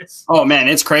sneakers. Oh man,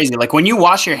 it's crazy. Like when you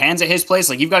wash your hands at his place,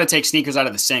 like you've got to take sneakers out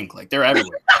of the sink. Like they're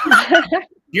everywhere.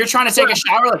 You're trying to take a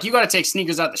shower, like you got to take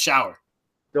sneakers out the shower.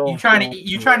 You trying to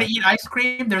eat ice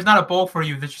cream? There's not a bowl for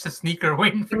you. There's just a sneaker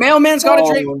waiting for you. The mailman's got to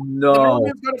drink. No. The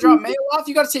mailman's got to drop mail off.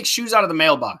 You got to take shoes out of the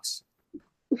mailbox.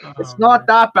 It's not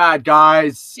that bad,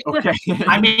 guys. Okay.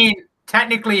 I mean,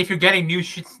 technically, if you're getting new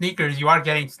sneakers, you are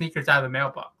getting sneakers out of the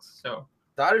mailbox. So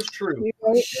that is true.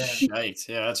 Right.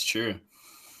 Yeah, that's true.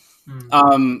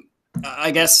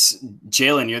 I guess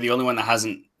Jalen, you're the only one that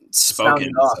hasn't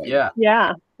spoken. Yeah.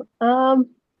 Yeah.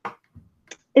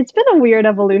 It's been a weird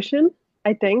evolution.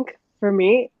 I think for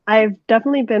me, I've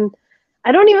definitely been,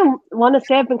 I don't even want to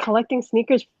say I've been collecting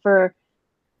sneakers for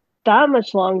that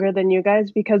much longer than you guys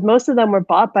because most of them were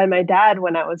bought by my dad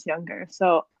when I was younger.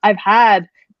 So I've had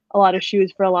a lot of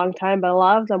shoes for a long time, but a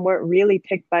lot of them weren't really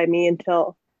picked by me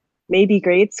until maybe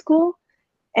grade school.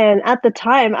 And at the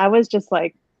time I was just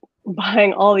like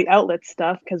buying all the outlet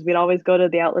stuff because we'd always go to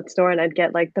the outlet store and I'd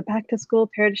get like the back to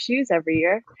school pair of shoes every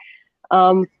year.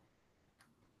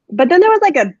 But then there was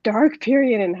like a dark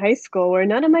period in high school where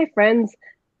none of my friends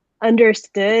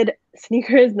understood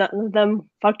sneakers. None of them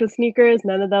fucked with sneakers.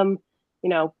 None of them,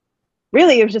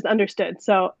 really it was just understood.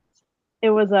 So it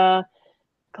was a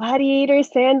gladiator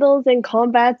sandals and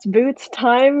combats boots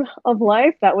time of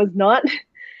life that was not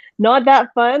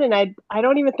that fun. And I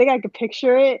don't even think I could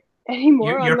picture it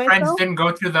anymore. Your friends didn't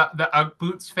go through the UGG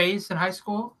boots phase in high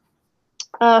school?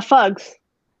 Fugs.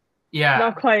 Yeah.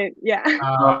 Not quite. Yeah.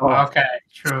 Okay.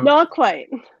 True. Not quite.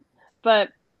 But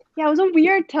yeah, it was a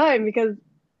weird time because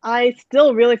I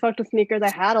still really fucked with sneakers. I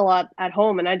had a lot at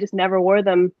home and I just never wore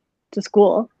them to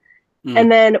school.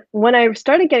 And then when I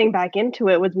started getting back into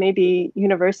it was maybe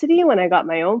university when I got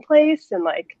my own place and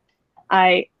like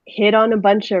I hit on a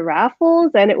bunch of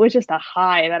raffles and it was just a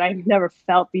high that I've never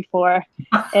felt before.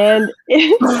 And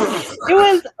it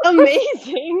was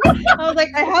amazing. I was like,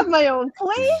 I have my own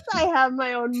place. I have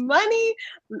my own money.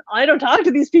 I don't talk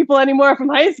to these people anymore from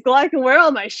high school. I can wear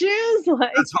all my shoes.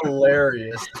 Like, that's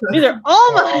hilarious. These are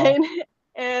all mine.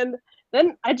 And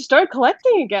then I just started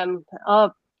collecting again.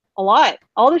 A lot.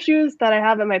 All the shoes that I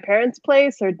have at my parents'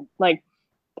 place are like,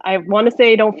 I want to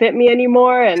say don't fit me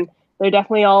anymore. And they're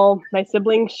definitely all my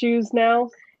siblings' shoes now.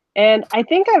 And I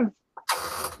think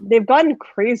they've gotten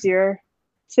crazier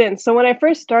since. So when I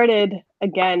first started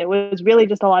again, it was really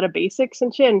just a lot of basics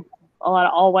and shit, and a lot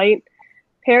of all white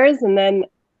pairs. And then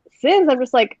since I'm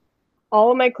just like,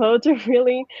 all of my clothes are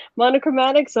really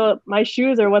monochromatic. So my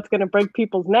shoes are what's going to break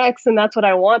people's necks. And that's what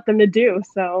I want them to do.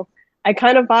 So I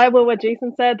kind of vibe with what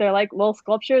Jason said. They're like little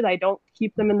sculptures. I don't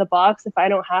keep them in the box if I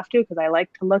don't have to, because I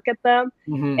like to look at them.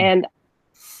 And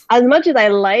as much as I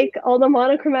like all the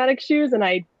monochromatic shoes and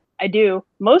I I do.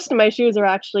 Most of my shoes are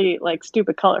actually like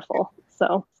stupid colorful.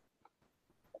 So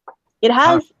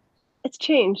it's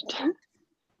changed.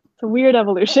 It's a weird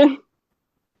evolution.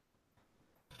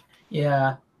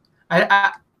 Yeah.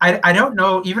 I don't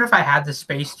know. Even if I had the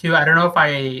space to, I don't know if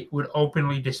I would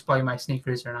openly display my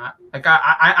sneakers or not. Like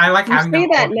I like You having say them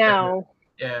that all now.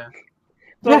 together. Yeah.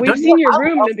 But we've don't seen you- your I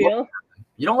room, love Nabil.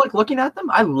 You don't like looking at them?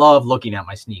 I love looking at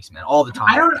my sneaks, man, all the time.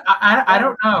 I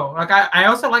don't know. Like I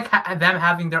also like them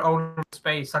having their own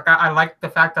space. Like I like the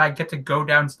fact that I get to go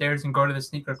downstairs and go to the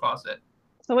sneaker closet.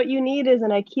 So what you need is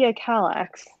an IKEA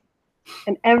Kallax,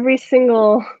 and every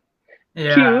single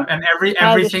Yeah, cube and every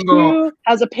has a single shoe,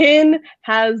 has a pin,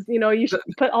 has you should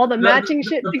put all the matching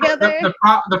shit together.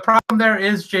 The problem there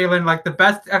is, Jalen, like the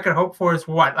best I could hope for is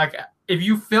what? Like if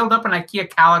you filled up an IKEA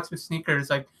Kallax with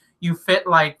sneakers, like you fit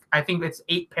like I think it's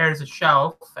 8 pairs of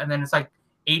shelf, and then it's like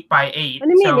 8 by 8. What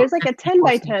do you mean? So There's like a 10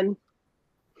 by 10.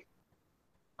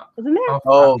 Isn't there?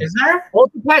 Oh. Is there? Well,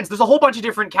 it depends. There's a whole bunch of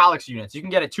different Kallax units. You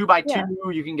can get a 2x2. Yeah.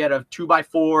 You can get a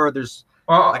 2x4. There's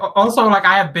Well, also like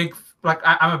I have big, like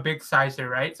I'm a big sizer,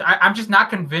 right? So I'm just not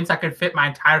convinced I could fit my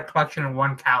entire collection in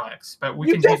one Kallax. But we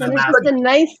You can do And the there's math. just a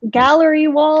nice gallery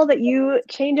wall that you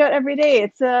change out every day.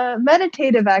 It's a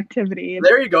meditative activity.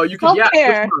 there you go. You can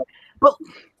Self-care.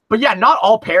 but yeah, not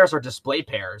all pairs are display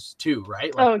pairs too,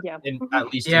 right? Like, Oh yeah. at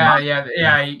least in Yeah,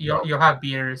 my- You'll have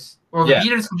beaters. Well, Yeah. the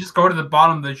beaters can just go to the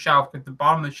bottom of the shelf. At the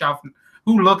bottom of the shelf,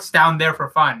 who looks down there for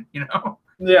fun?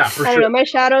 Yeah, for I don't know. My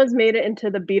shadows made it into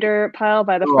the beater pile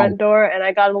by the Oh. front door, and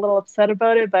I got a little upset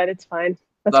about it, but it's fine.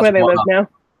 That's That's where they wild. live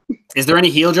now. Is there any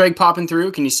heel drag popping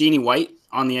through? Can you see any white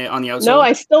on the outside? No,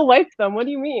 I still wiped them. What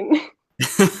do you mean?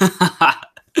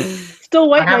 Still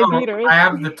wipe my beaters. I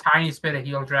have the tiniest bit of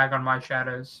heel drag on my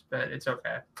shadows, but it's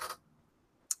okay.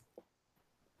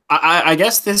 I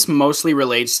guess this mostly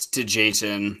relates to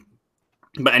Jason,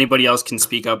 but anybody else can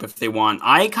speak up if they want.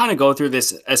 I kind of go through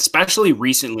this, especially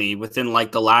recently, within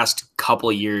like the last couple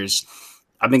of years.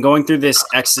 I've been going through this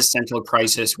existential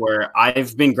crisis where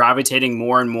I've been gravitating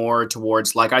more and more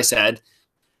towards, like I said,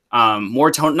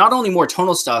 not only more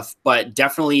tonal stuff, but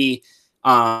definitely,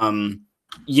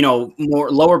 more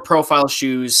lower profile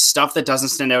shoes, stuff that doesn't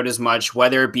stand out as much,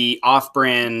 whether it be off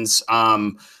brands,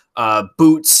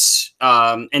 boots,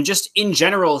 and just in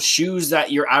general, shoes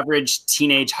that your average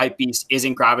teenage hypebeast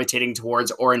isn't gravitating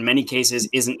towards, or in many cases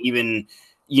isn't even,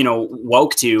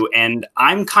 woke to. And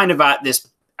I'm kind of at this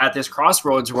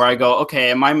crossroads where I go,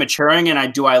 okay, am I maturing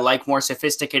and do I like more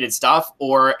sophisticated stuff,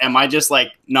 or am I just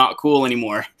like not cool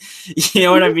anymore? You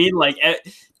know what I mean? Like,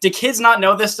 do kids not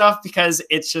know this stuff because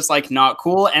it's just like not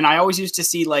cool? And I always used to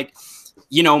see like,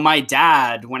 my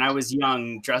dad when I was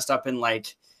young dressed up in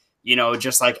like,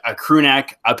 just like a crew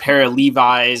neck, a pair of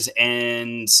Levi's,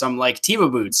 and some like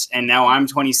Teva boots. And now I'm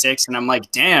 26 and I'm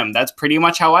like, damn, that's pretty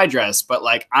much how I dress. But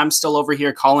like, I'm still over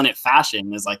here calling it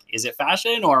fashion. Is it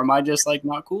fashion, or am I just like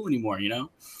not cool anymore?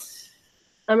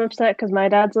 I'm upset because my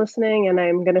dad's listening, and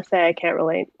I'm gonna say I can't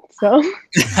relate. So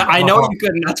I know you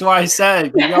couldn't. That's why I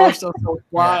said y'all are still so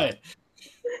quiet.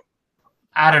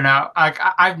 I don't know. Like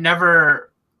I've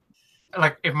never.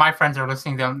 Like if my friends are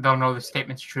listening, they'll know the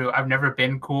statement's true. I've never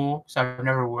been cool, so I've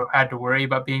never had to worry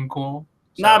about being cool.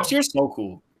 So, Nah, you're so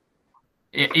cool.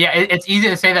 It's easy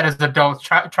to say that as adults.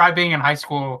 Try being in high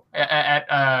school at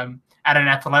an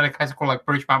athletic high school like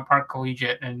Birchmount Park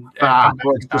Collegiate, and come back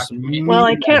and talk to me. well,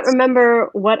 I can't remember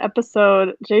what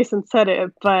episode Jason said it,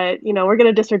 but we're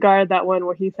gonna disregard that one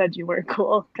where he said you weren't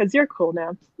cool because you're cool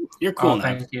now. You're cool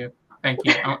now. Thank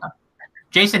you.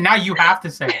 Jason, now you have to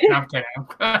say it. No, I'm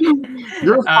kidding.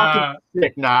 You're fucking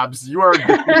sick, Knobs. You are.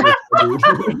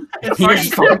 You're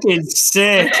fucking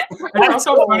sick. It's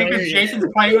so funny because Jason's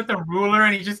playing with a ruler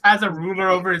and he just has a ruler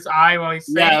over his eye while he's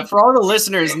saying. Yeah, for all the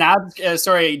listeners,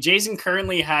 Jason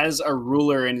currently has a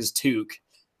ruler in his toque.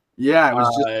 Yeah, it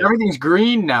was just everything's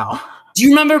green now. Do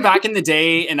you remember back in the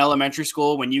day in elementary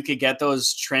school when you could get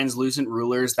those translucent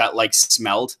rulers that like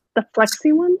smelled? The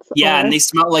flexi ones? Yeah, Or- and they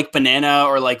smelled like banana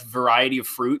or like variety of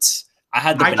fruits. I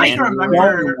had the I just banana.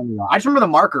 remember- I just remember the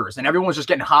markers, and everyone was just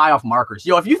getting high off markers.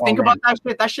 If you think about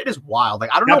that shit is wild.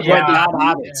 Like I don't know Yeah, what bad they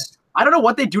habits. I don't know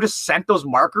what they do to scent those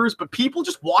markers, but people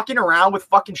just walking around with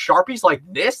fucking Sharpies like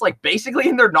this, like basically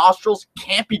in their nostrils,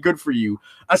 can't be good for you,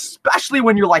 especially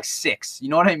when you're like 6. You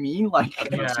know what I mean? Like,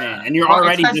 Yeah. And you're Well,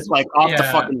 already it's- just like off the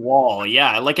yeah. fucking wall.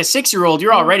 Yeah, like a 6-year-old,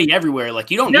 you're already everywhere. Like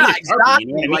you don't need Yeah, a Sharpie. You know what I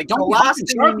mean? exactly. Don't Like, be the last fucking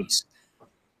thing- Sharpies.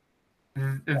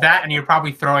 That, and you're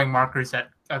probably throwing markers at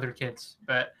other kids.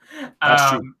 But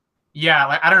That's true. yeah,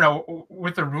 like I don't know,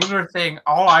 with the ruler thing,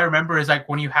 all I remember is like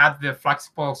when you have the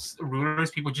flexible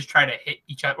rulers, people just try to hit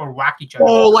each other or whack each other.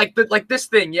 oh, like this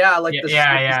thing, yeah, like yeah, the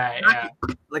yeah.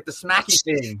 like the smacky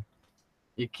thing.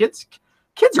 You kids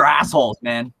are assholes,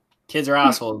 man. Kids are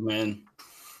assholes, man.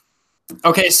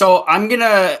 Okay, so I'm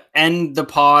gonna end the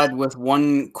pod with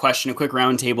one question, a quick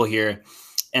round table here,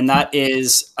 and that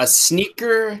is a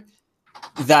sneaker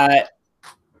that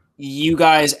you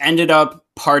guys ended up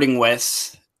parting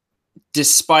with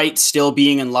despite still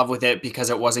being in love with it because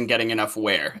it wasn't getting enough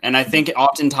wear. And I think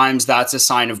oftentimes that's a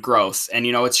sign of growth. And,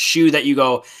 you know, it's a shoe that you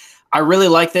go, I really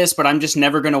like this, but I'm just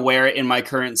never going to wear it in my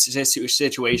current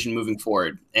situation moving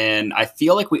forward. And I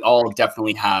feel like we all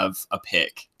definitely have a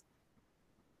pick.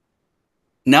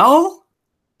 No?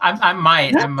 I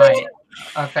might.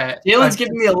 Okay. Jalen's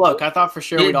giving me a look. I thought for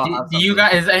sure we'd all have do you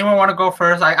guys, does anyone want to go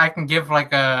first? I can give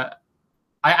like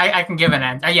I can give an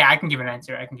answer. Yeah, I can give an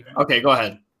answer. Okay, go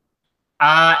ahead.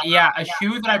 Yeah, a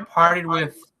shoe that I parted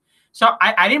with. So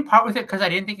I didn't part with it because I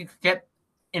didn't think it could get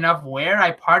enough wear.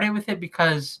 I parted with it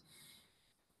because,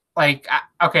 like,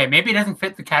 okay, maybe it doesn't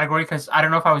fit the category because I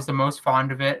don't know if I was the most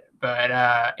fond of it,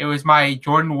 but it was my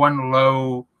Jordan 1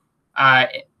 Low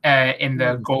in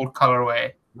the gold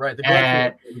colorway. Right. The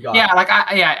gold yeah, like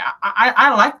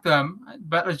I like them,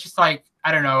 but it's just like,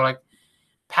 I don't know, like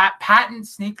patent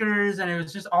sneakers, and it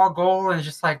was just all gold, and it's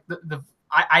just like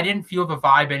I didn't feel the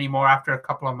vibe anymore after a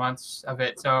couple of months of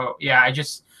it. So yeah,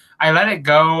 I let it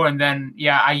go, and then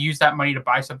I used that money to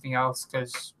buy something else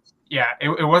because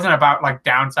it wasn't about like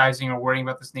downsizing or worrying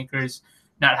about the sneakers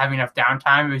not having enough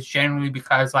downtime. It was generally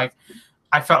because like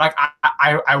I felt like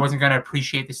I wasn't gonna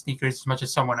appreciate the sneakers as much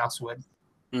as someone else would.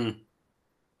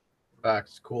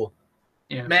 Facts, cool.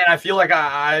 Yeah. Man, I feel like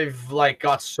I've like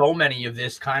got so many of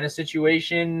this kind of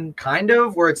situation, kind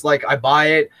of, where it's like I buy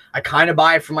it, I kind of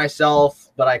buy it for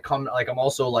myself, but I'm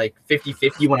also like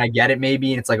 50-50 when I get it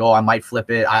maybe, and it's like, oh, I might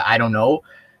flip it. I don't know.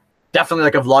 Definitely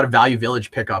like a lot of Value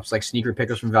Village pickups, like sneaker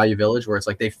pickups from Value Village, where it's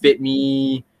like they fit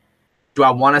me. Do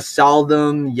I want to sell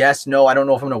them? Yes, no. I don't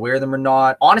know if I'm going to wear them or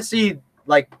not. Honestly,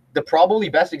 like the probably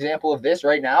best example of this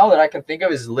right now that I can think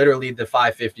of is literally the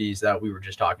 550s that we were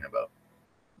just talking about.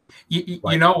 You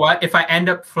know what? If I end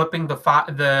up flipping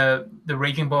the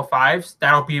Raging Bull 5s,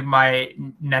 that'll be my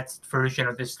next version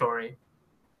of this story.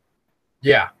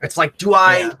 Yeah, it's like,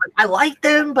 I like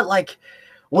them, but like,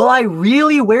 will I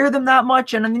really wear them that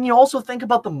much? And then you also think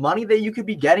about the money that you could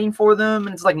be getting for them,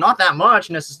 and it's like not that much,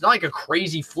 and it's not like a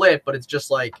crazy flip, but it's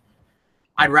just like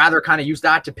I'd rather kind of use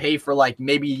that to pay for like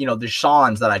maybe, you know, the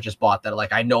Sean's that I just bought that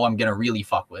like I know I'm gonna really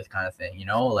fuck with kind of thing, you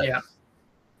know? Like, yeah.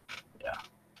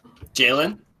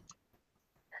 Jalen?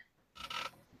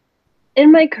 In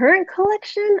my current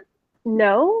collection,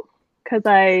 no, because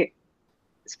I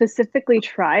specifically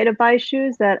try to buy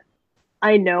shoes that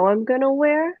I know I'm gonna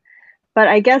wear. But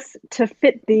I guess to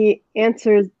fit the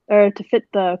answers, or to fit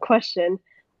the question,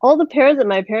 all the pairs at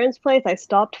my parents' place, I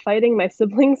stopped fighting my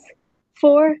siblings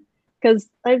for, because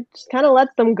I just kind of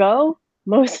let them go.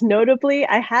 Most notably,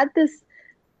 I had this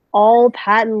all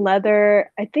patent leather.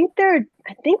 I think they're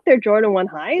Jordan 1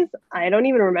 highs. I don't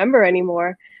even remember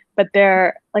anymore. But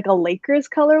they're like a Lakers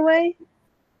colorway.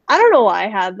 I don't know why I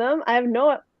had them. I have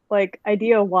no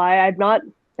idea why. I'm not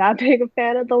that big a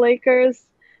fan of the Lakers.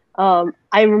 I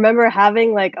remember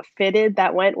having like a fitted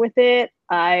that went with it.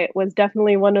 I was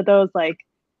definitely one of those like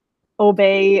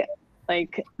Obey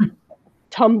like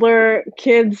Tumblr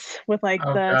kids with like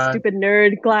stupid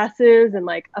nerd glasses and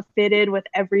like a fitted with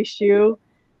every shoe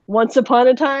once upon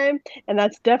a time. And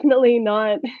that's definitely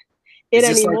not it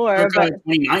anymore. Like, but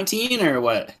 2019 or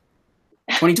what?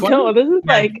 2020? No, this is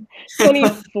like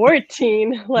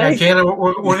 2014. Like, Jayla,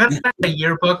 we're gonna have a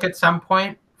yearbook at some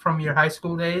point from your high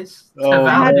school days.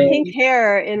 I had pink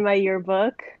hair in my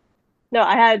yearbook. No,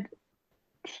 I had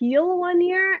teal one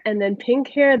year and then pink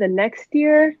hair the next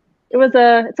year.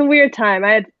 It's a weird time.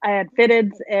 I had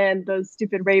fitteds and those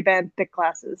stupid Ray-Ban thick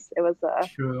glasses. It was a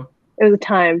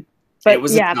time. But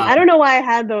I don't know why I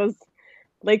had those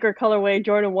Laker colorway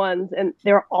Jordan 1s, and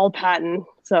they were all patent.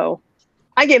 So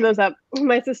I gave those up.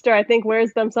 My sister, I think,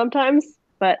 wears them sometimes,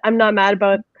 but I'm not mad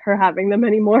about her having them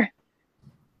anymore.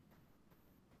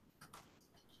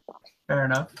 Fair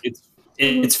enough.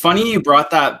 It's funny you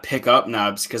brought that pick up,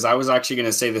 Nabs, because I was actually going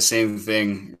to say the same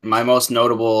thing. My most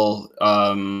notable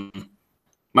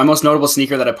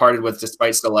sneaker that I parted with,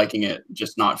 despite still liking it,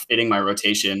 just not fitting my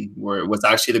rotation, was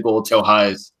actually the gold toe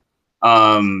highs.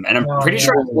 And I'm pretty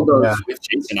sure I pulled those with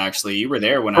Jason. Actually, you were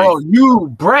there when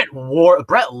Brett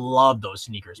loved those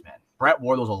sneakers, man. Brett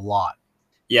wore those a lot.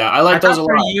 Yeah, I like those a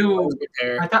lot.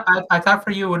 I thought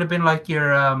for you it would have been like your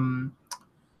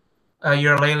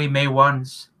Laley May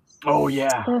 1s. Oh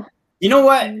yeah. You know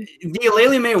what? The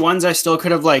Laley May 1s I still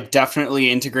could have like definitely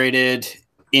integrated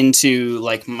into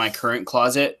like my current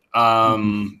closet.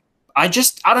 I I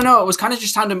don't know. It was kind of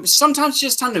just sometimes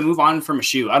just time to move on from a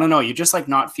shoe. I don't know. You're just like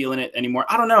not feeling it anymore.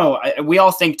 I don't know. We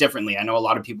all think differently. I know a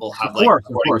lot of people have like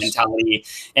hoarding mentality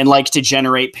and like to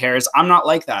generate pairs. I'm not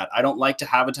like that. I don't like to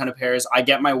have a ton of pairs. I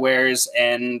get my wears,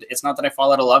 and it's not that I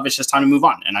fall out of love. It's just time to move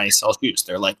on. And I sell shoes.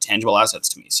 They're like tangible assets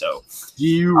to me. So do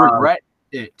you regret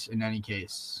it in any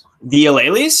case? The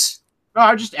Alele's?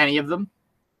 No, just any of them.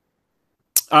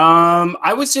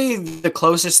 I would say the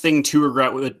closest thing to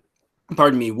regret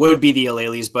would be the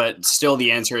Alele's, but still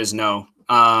the answer is no.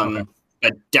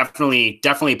 But definitely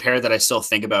a pair that I still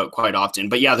think about quite often.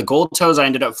 But yeah, the gold toes I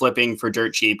ended up flipping for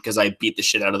dirt cheap because I beat the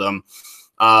shit out of them.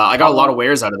 I got a lot of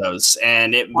wears out of those,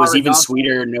 and it was even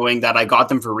sweeter knowing that I got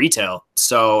them for retail.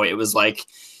 So it was like,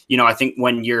 you know, I think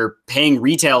when you're paying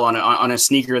retail on a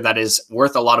sneaker that is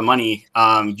worth a lot of money,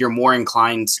 you're more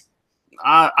inclined.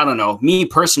 I don't know. Me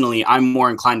personally, I'm more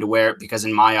inclined to wear it because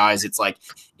in my eyes, it's like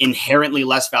inherently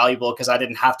less valuable because I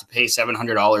didn't have to pay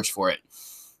 $700 for it.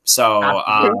 So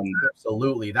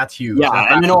absolutely, that's huge. Yeah,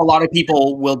 and I know a lot of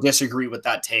people will disagree with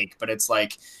that take, but it's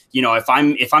like, you know, if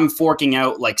I'm forking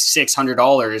out like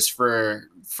 $600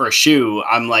 for a shoe,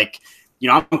 I'm like, you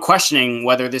know, I'm questioning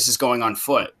whether this is going on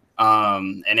foot.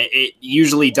 And it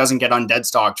usually doesn't get on dead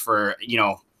stocked for, you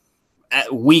know,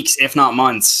 weeks, if not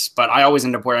months, but I always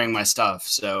end up wearing my stuff.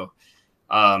 So,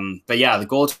 but yeah, the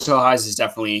gold toe highs is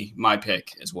definitely my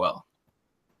pick as well.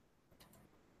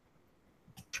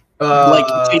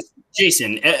 Like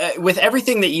Jason, with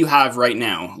everything that you have right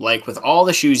now, like with all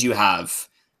the shoes you have,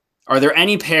 are there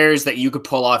any pairs that you could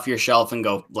pull off your shelf and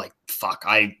go like, fuck,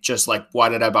 I just like, why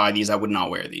did I buy these? I would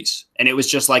not wear these. And it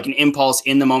was just like an impulse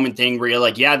in the moment thing where you're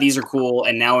like, yeah, these are cool.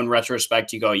 And now in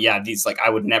retrospect, you go, yeah, these, like, I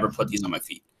would never put these on my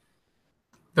feet.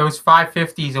 Those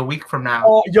 550s a week from now.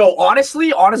 Oh, yo,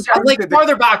 honestly, like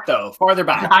farther back though, farther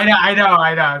back. I know.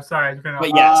 I'm sorry.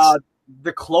 But yes,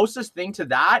 the closest thing to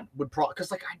that would probably, because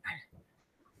like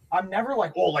I'm never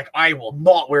like, oh, like I will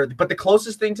not wear it. But the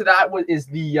closest thing to that is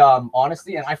the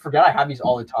honestly, and I forget I have these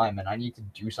all the time, and I need to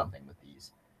do something with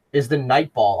these. Is the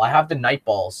night ball? I have the night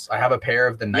balls. I have a pair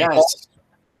of the night balls.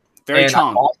 Very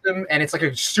awesome, and it's like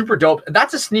a super dope.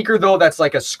 That's a sneaker though. That's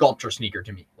like a sculpture sneaker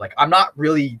to me. Like I'm not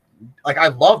really. Like, I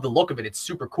love the look of it. It's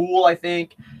super cool, I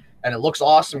think. And it looks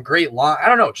awesome. Great line. I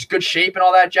don't know. Just good shape and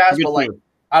all that jazz. But, like,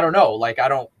 I don't know. Like, I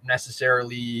don't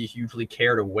necessarily hugely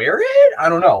care to wear it. I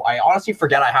don't know. I honestly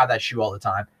forget I have that shoe all the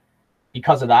time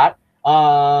because of that.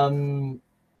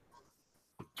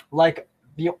 Like,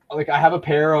 I have a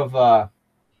pair of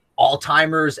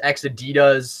All-Timers X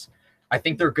Adidas. I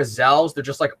think they're Gazelles. They're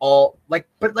just, like, all, like,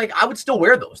 but, like, I would still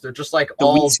wear those. They're just, like,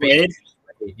 all big.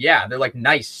 Yeah, they're like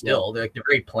nice still. They're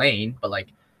very plain, but like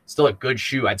still a good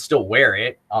shoe. I'd still wear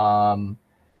it. So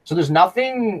there's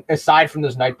nothing aside from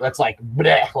those night that's like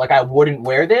bleh, like I wouldn't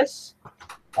wear this.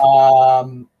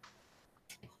 Yeah,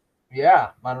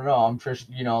 I don't know. I'm just,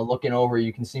 you know, looking over.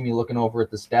 You can see me looking over at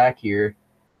the stack here.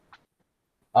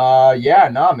 Yeah,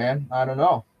 nah, man. I don't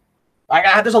know.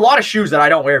 There's a lot of shoes that I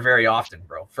don't wear very often,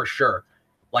 bro, for sure.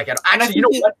 Like, actually, you know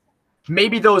what?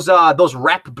 Maybe those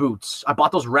rep boots. I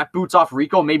bought those rep boots off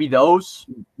Rico. Maybe those.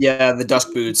 Yeah, the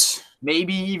dusk boots.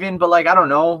 Maybe even, but like I don't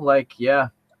know. Like, yeah.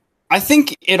 I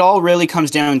think it all really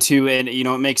comes down to it. You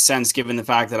know, it makes sense given the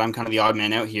fact that I'm kind of the odd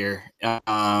man out here,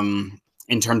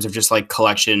 in terms of just like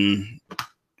collection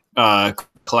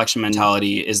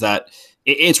mentality. Is that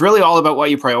it's really all about what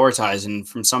you prioritize. And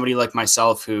from somebody like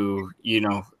myself who, you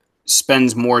know,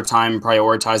 spends more time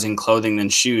prioritizing clothing than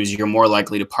shoes, you're more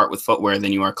likely to part with footwear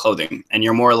than you are clothing. And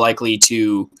you're more likely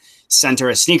to center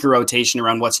a sneaker rotation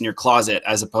around what's in your closet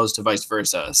as opposed to vice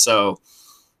versa. So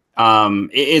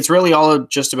it's really all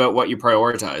just about what you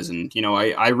prioritize. And, you know,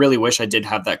 I really wish I did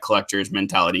have that collector's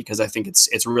mentality because I think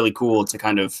it's really cool to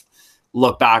kind of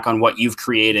look back on what you've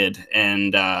created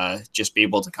and just be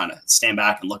able to kind of stand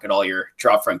back and look at all your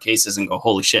drop front cases and go,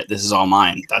 holy shit, this is all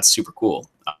mine. That's super cool.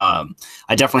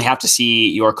 I definitely have to see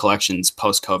your collections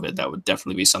post-COVID. That would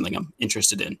definitely be something I'm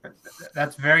interested in.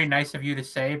 That's very nice of you to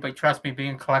say, but trust me,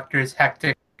 being a collector is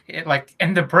hectic. Like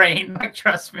in the brain, like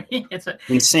trust me, it's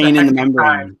insane in the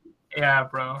membrane. Yeah,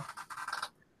 bro.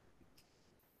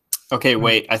 Okay,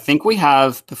 wait. I think we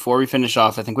have, before we finish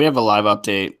off, I think we have a live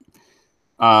update.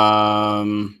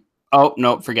 Oh,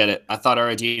 no, forget it. I thought our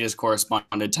Adidas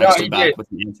correspondent texted back with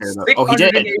an answer. Oh, he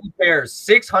did. 680 pairs.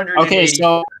 680. Okay,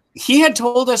 so he had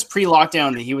told us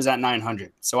pre-lockdown that he was at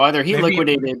 900. So either he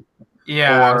liquidated,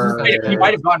 or he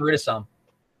might have gotten rid of some.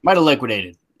 Might have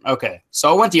liquidated. Okay,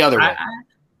 so it went the other way.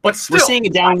 But still, we're seeing a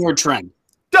downward trend.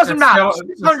 Doesn't matter.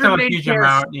 Still a huge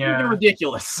amount. Yeah,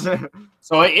 ridiculous.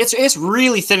 So it's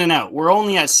really thinning out. We're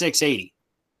only at 680.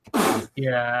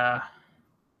 Yeah.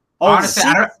 Honestly,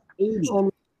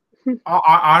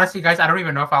 Honestly, guys, I don't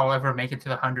even know if I'll ever make it to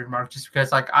the 100 mark, just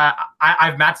because like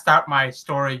I've maxed out my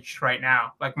storage right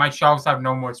now. Like my shelves have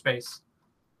no more space.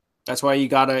 That's why you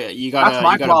gotta That's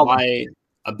my problem. buy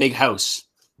a big house.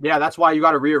 Yeah, that's why you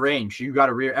got to rearrange. You got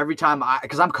to every time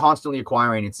because I'm constantly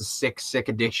acquiring. It's a sick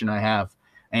addiction I have,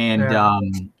 and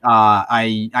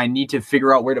I need to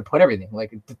figure out where to put everything.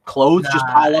 Like clothes just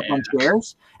pile up on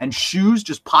chairs, and shoes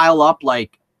just pile up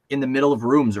like in the middle of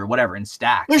rooms or whatever in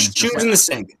stacks. There's shoes in the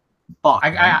sink. Fuck, I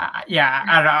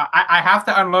don't know. I have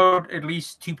to unload at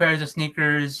least 2 pairs of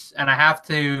sneakers, and I have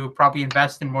to probably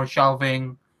invest in more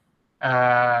shelving.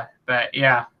 But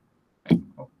yeah,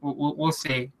 we'll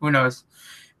see. Who knows?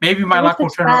 Maybe my luck will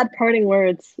turn. Bad parting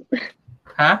words.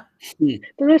 Huh? Those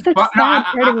are such sad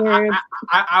parting words.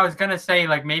 I was gonna say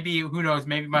like maybe who knows?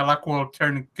 Maybe my luck will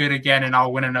turn good again, and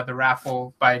I'll win another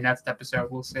raffle by next episode.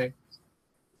 We'll see.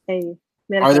 Hey,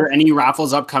 are there any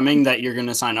raffles upcoming that you're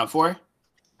gonna sign up for?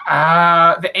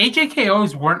 The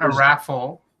AJKOs weren't a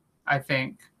raffle. I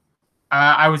think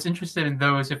I was interested in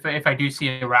those if I do see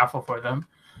a raffle for them.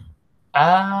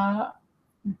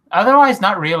 Otherwise,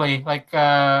 not really. Like,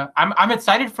 I'm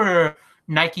excited for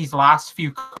Nike's last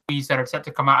few Kobe's that are set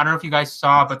to come out. I don't know if you guys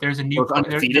saw, but there's a new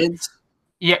undefeated.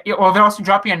 Yeah. Well, they're also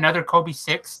dropping another Kobe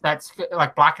 6 that's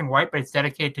like black and white, but it's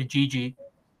dedicated to Gigi.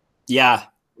 Yeah.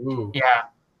 Ooh. Yeah.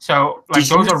 So like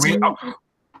those are real. Oh,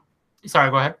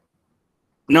 sorry, go ahead.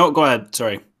 No, go ahead.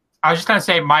 Sorry. I was just gonna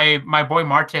say my boy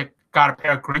Martic got a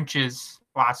pair of Grinches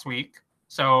last week,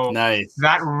 so nice.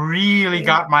 That really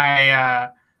got my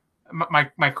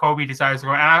my Kobe desires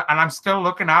going, and I'm still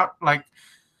looking out. Like,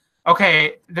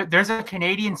 okay, there's a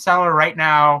Canadian seller right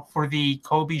now for the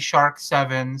Kobe Shark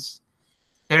 7s.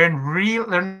 They're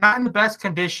not in the best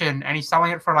condition, and he's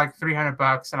selling it for like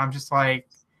 $300. And I'm just like,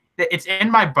 it's in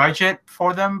my budget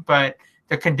for them, but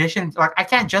the condition, like, I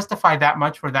can't justify that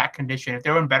much for that condition. If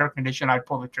they were in better condition, I'd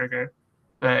pull the trigger.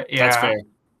 But yeah, that's fair.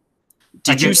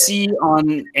 Did you see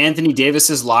on Anthony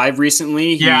Davis's live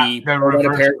recently? He the put out a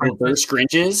pair of reverse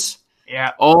Grinches.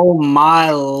 Yeah. Oh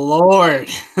my Lord!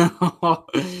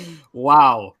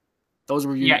 Wow, those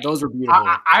were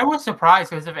beautiful. I was surprised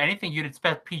because if anything, you'd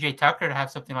expect PJ Tucker to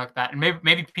have something like that, and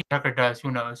maybe PJ Tucker does.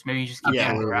 Who knows? Maybe you just keep it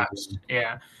in the wraps.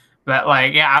 Yeah. But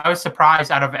like, yeah, I was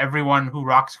surprised out of everyone who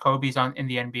rocks Kobe's in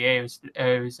the NBA.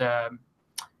 It was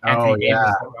Anthony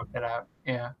Davis that rocked it out.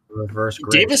 Yeah. Reverse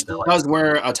Davis does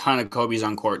wear a ton of Kobe's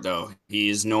on court, though.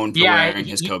 He's known for wearing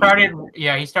his Kobe.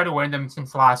 He started wearing them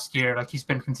since last year. Like, he's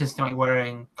been consistently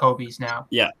wearing Kobe's now.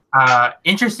 Yeah.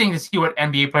 Interesting to see what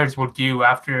NBA players will do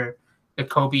after the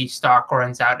Kobe stock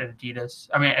runs out at Adidas.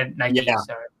 I mean, at Nike. Yeah.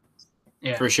 Sorry.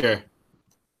 Yeah. For sure.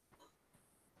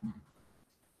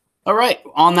 All right.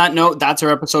 On that note, that's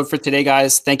our episode for today,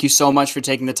 guys. Thank you so much for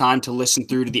taking the time to listen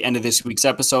through to the end of this week's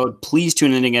episode. Please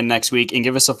tune in again next week and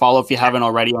give us a follow if you haven't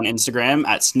already on Instagram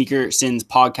at Sneaker Sins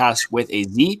Podcast with a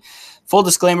Z. Full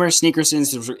disclaimer, Sneaker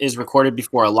Sins is recorded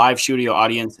before a live studio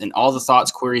audience, and all the thoughts,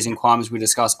 queries, and qualms we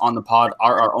discuss on the pod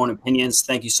are our own opinions.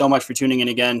 Thank you so much for tuning in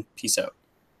again. Peace out.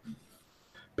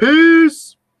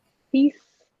 Peace. Peace.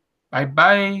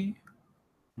 Bye-bye.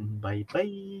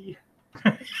 Bye-bye.